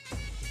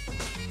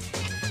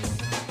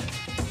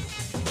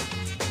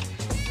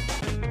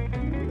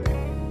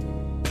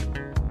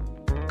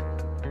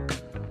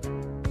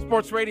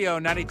 Sports Radio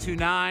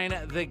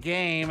 92.9 The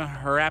Game.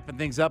 We're wrapping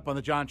things up on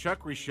the John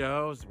Chuckery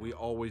Show, as we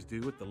always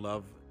do with the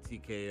Love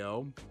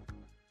TKO.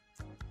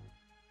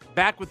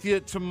 Back with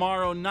you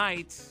tomorrow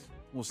night.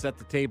 We'll set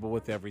the table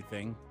with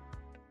everything.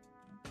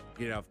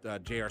 Get off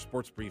JR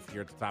Sports Brief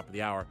here at the top of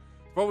the hour.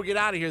 Before we get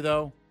out of here,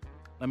 though,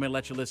 let me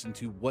let you listen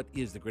to what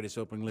is the greatest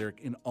opening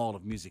lyric in all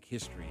of music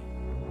history.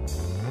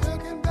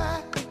 Looking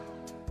back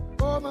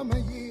over my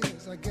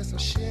years, I guess I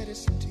shedded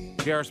some tears.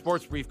 JR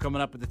Sports Brief coming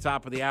up at the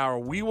top of the hour.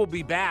 We will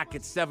be back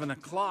at 7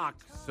 o'clock,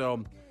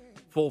 so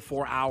full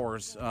 4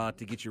 hours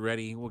to get you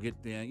ready. We'll get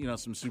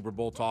some Super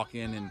Bowl talk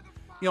in, and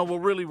we'll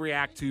really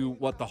react to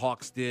what the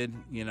Hawks did,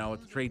 at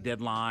the trade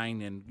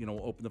deadline, and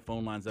we'll open the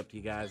phone lines up to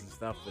you guys and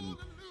stuff,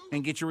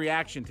 and get your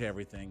reaction to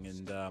everything.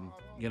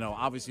 And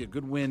obviously a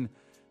good win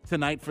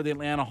tonight for the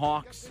Atlanta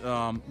Hawks,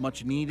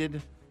 much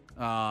needed.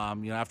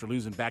 After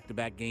losing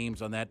back-to-back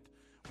games on that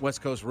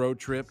West Coast road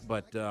trip,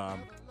 but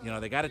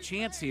they got a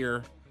chance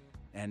here,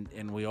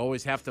 and we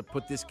always have to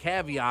put this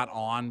caveat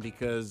on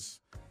because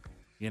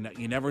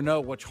you never know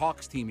which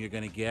Hawks team you're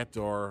going to get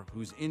or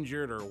who's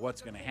injured or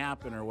what's going to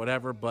happen or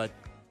whatever, but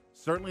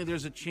certainly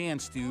there's a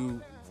chance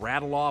to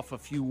rattle off a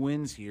few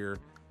wins here.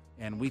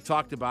 And we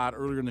talked about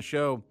earlier in the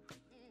show,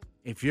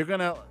 if you're going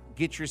to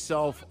get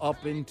yourself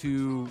up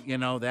into,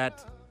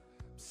 that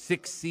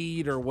 6th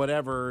seed or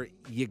whatever,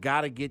 you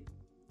got to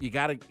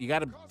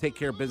take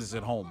care of business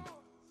at home.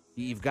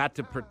 You've got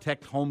to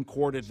protect home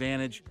court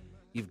advantage.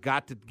 You've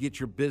got to get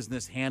your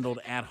business handled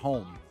at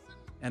home.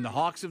 And the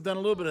Hawks have done a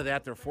little bit of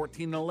that. They're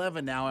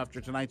 14-11 now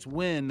after tonight's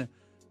win,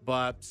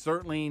 but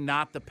certainly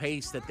not the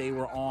pace that they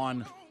were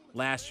on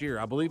last year.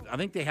 I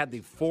think they had the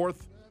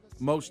 4th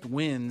most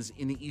wins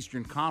in the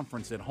Eastern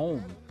Conference at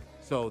home.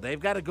 So they've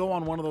got to go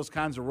on one of those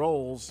kinds of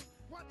rolls.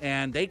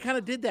 And they kind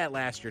of did that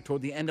last year.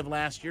 Toward the end of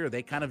last year,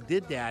 they kind of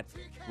did that,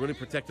 really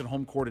protected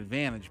home court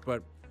advantage.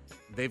 But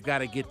they've got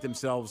to get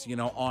themselves,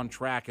 on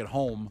track at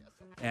home.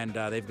 And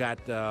they've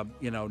got,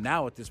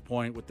 now at this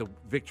point with the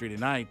victory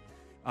tonight,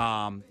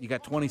 you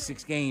got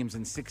 26 games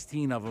and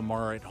 16 of them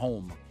are at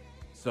home.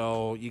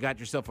 So you got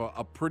yourself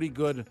a pretty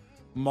good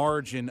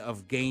margin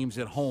of games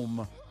at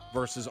home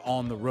versus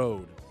on the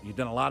road. You've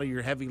done a lot of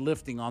your heavy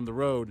lifting on the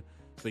road,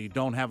 so you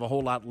don't have a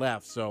whole lot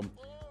left. So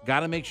got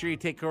to make sure you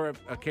take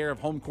care of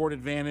home court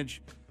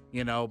advantage.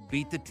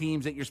 Beat the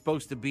teams that you're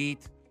supposed to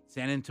beat.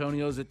 San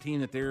Antonio's a team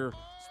that they're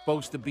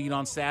supposed to beat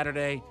on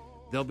Saturday.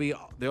 They'll be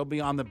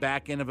on the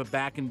back end of a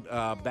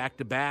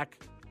back-to-back.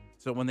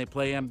 So when they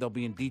play them, they'll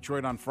be in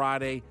Detroit on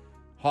Friday,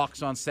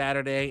 Hawks on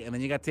Saturday, and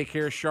then you got to take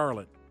care of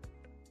Charlotte,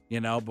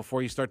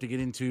 before you start to get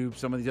into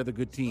some of these other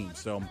good teams.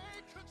 So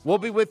we'll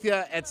be with you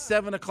at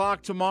 7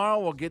 o'clock tomorrow.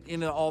 We'll get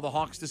into all the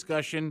Hawks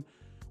discussion.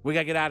 We got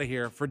to get out of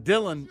here. For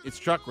Dylan, it's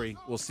Chuckery.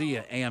 We'll see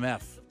you,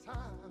 AMF.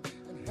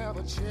 And have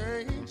a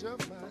change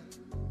of mind.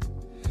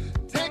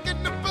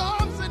 Taking the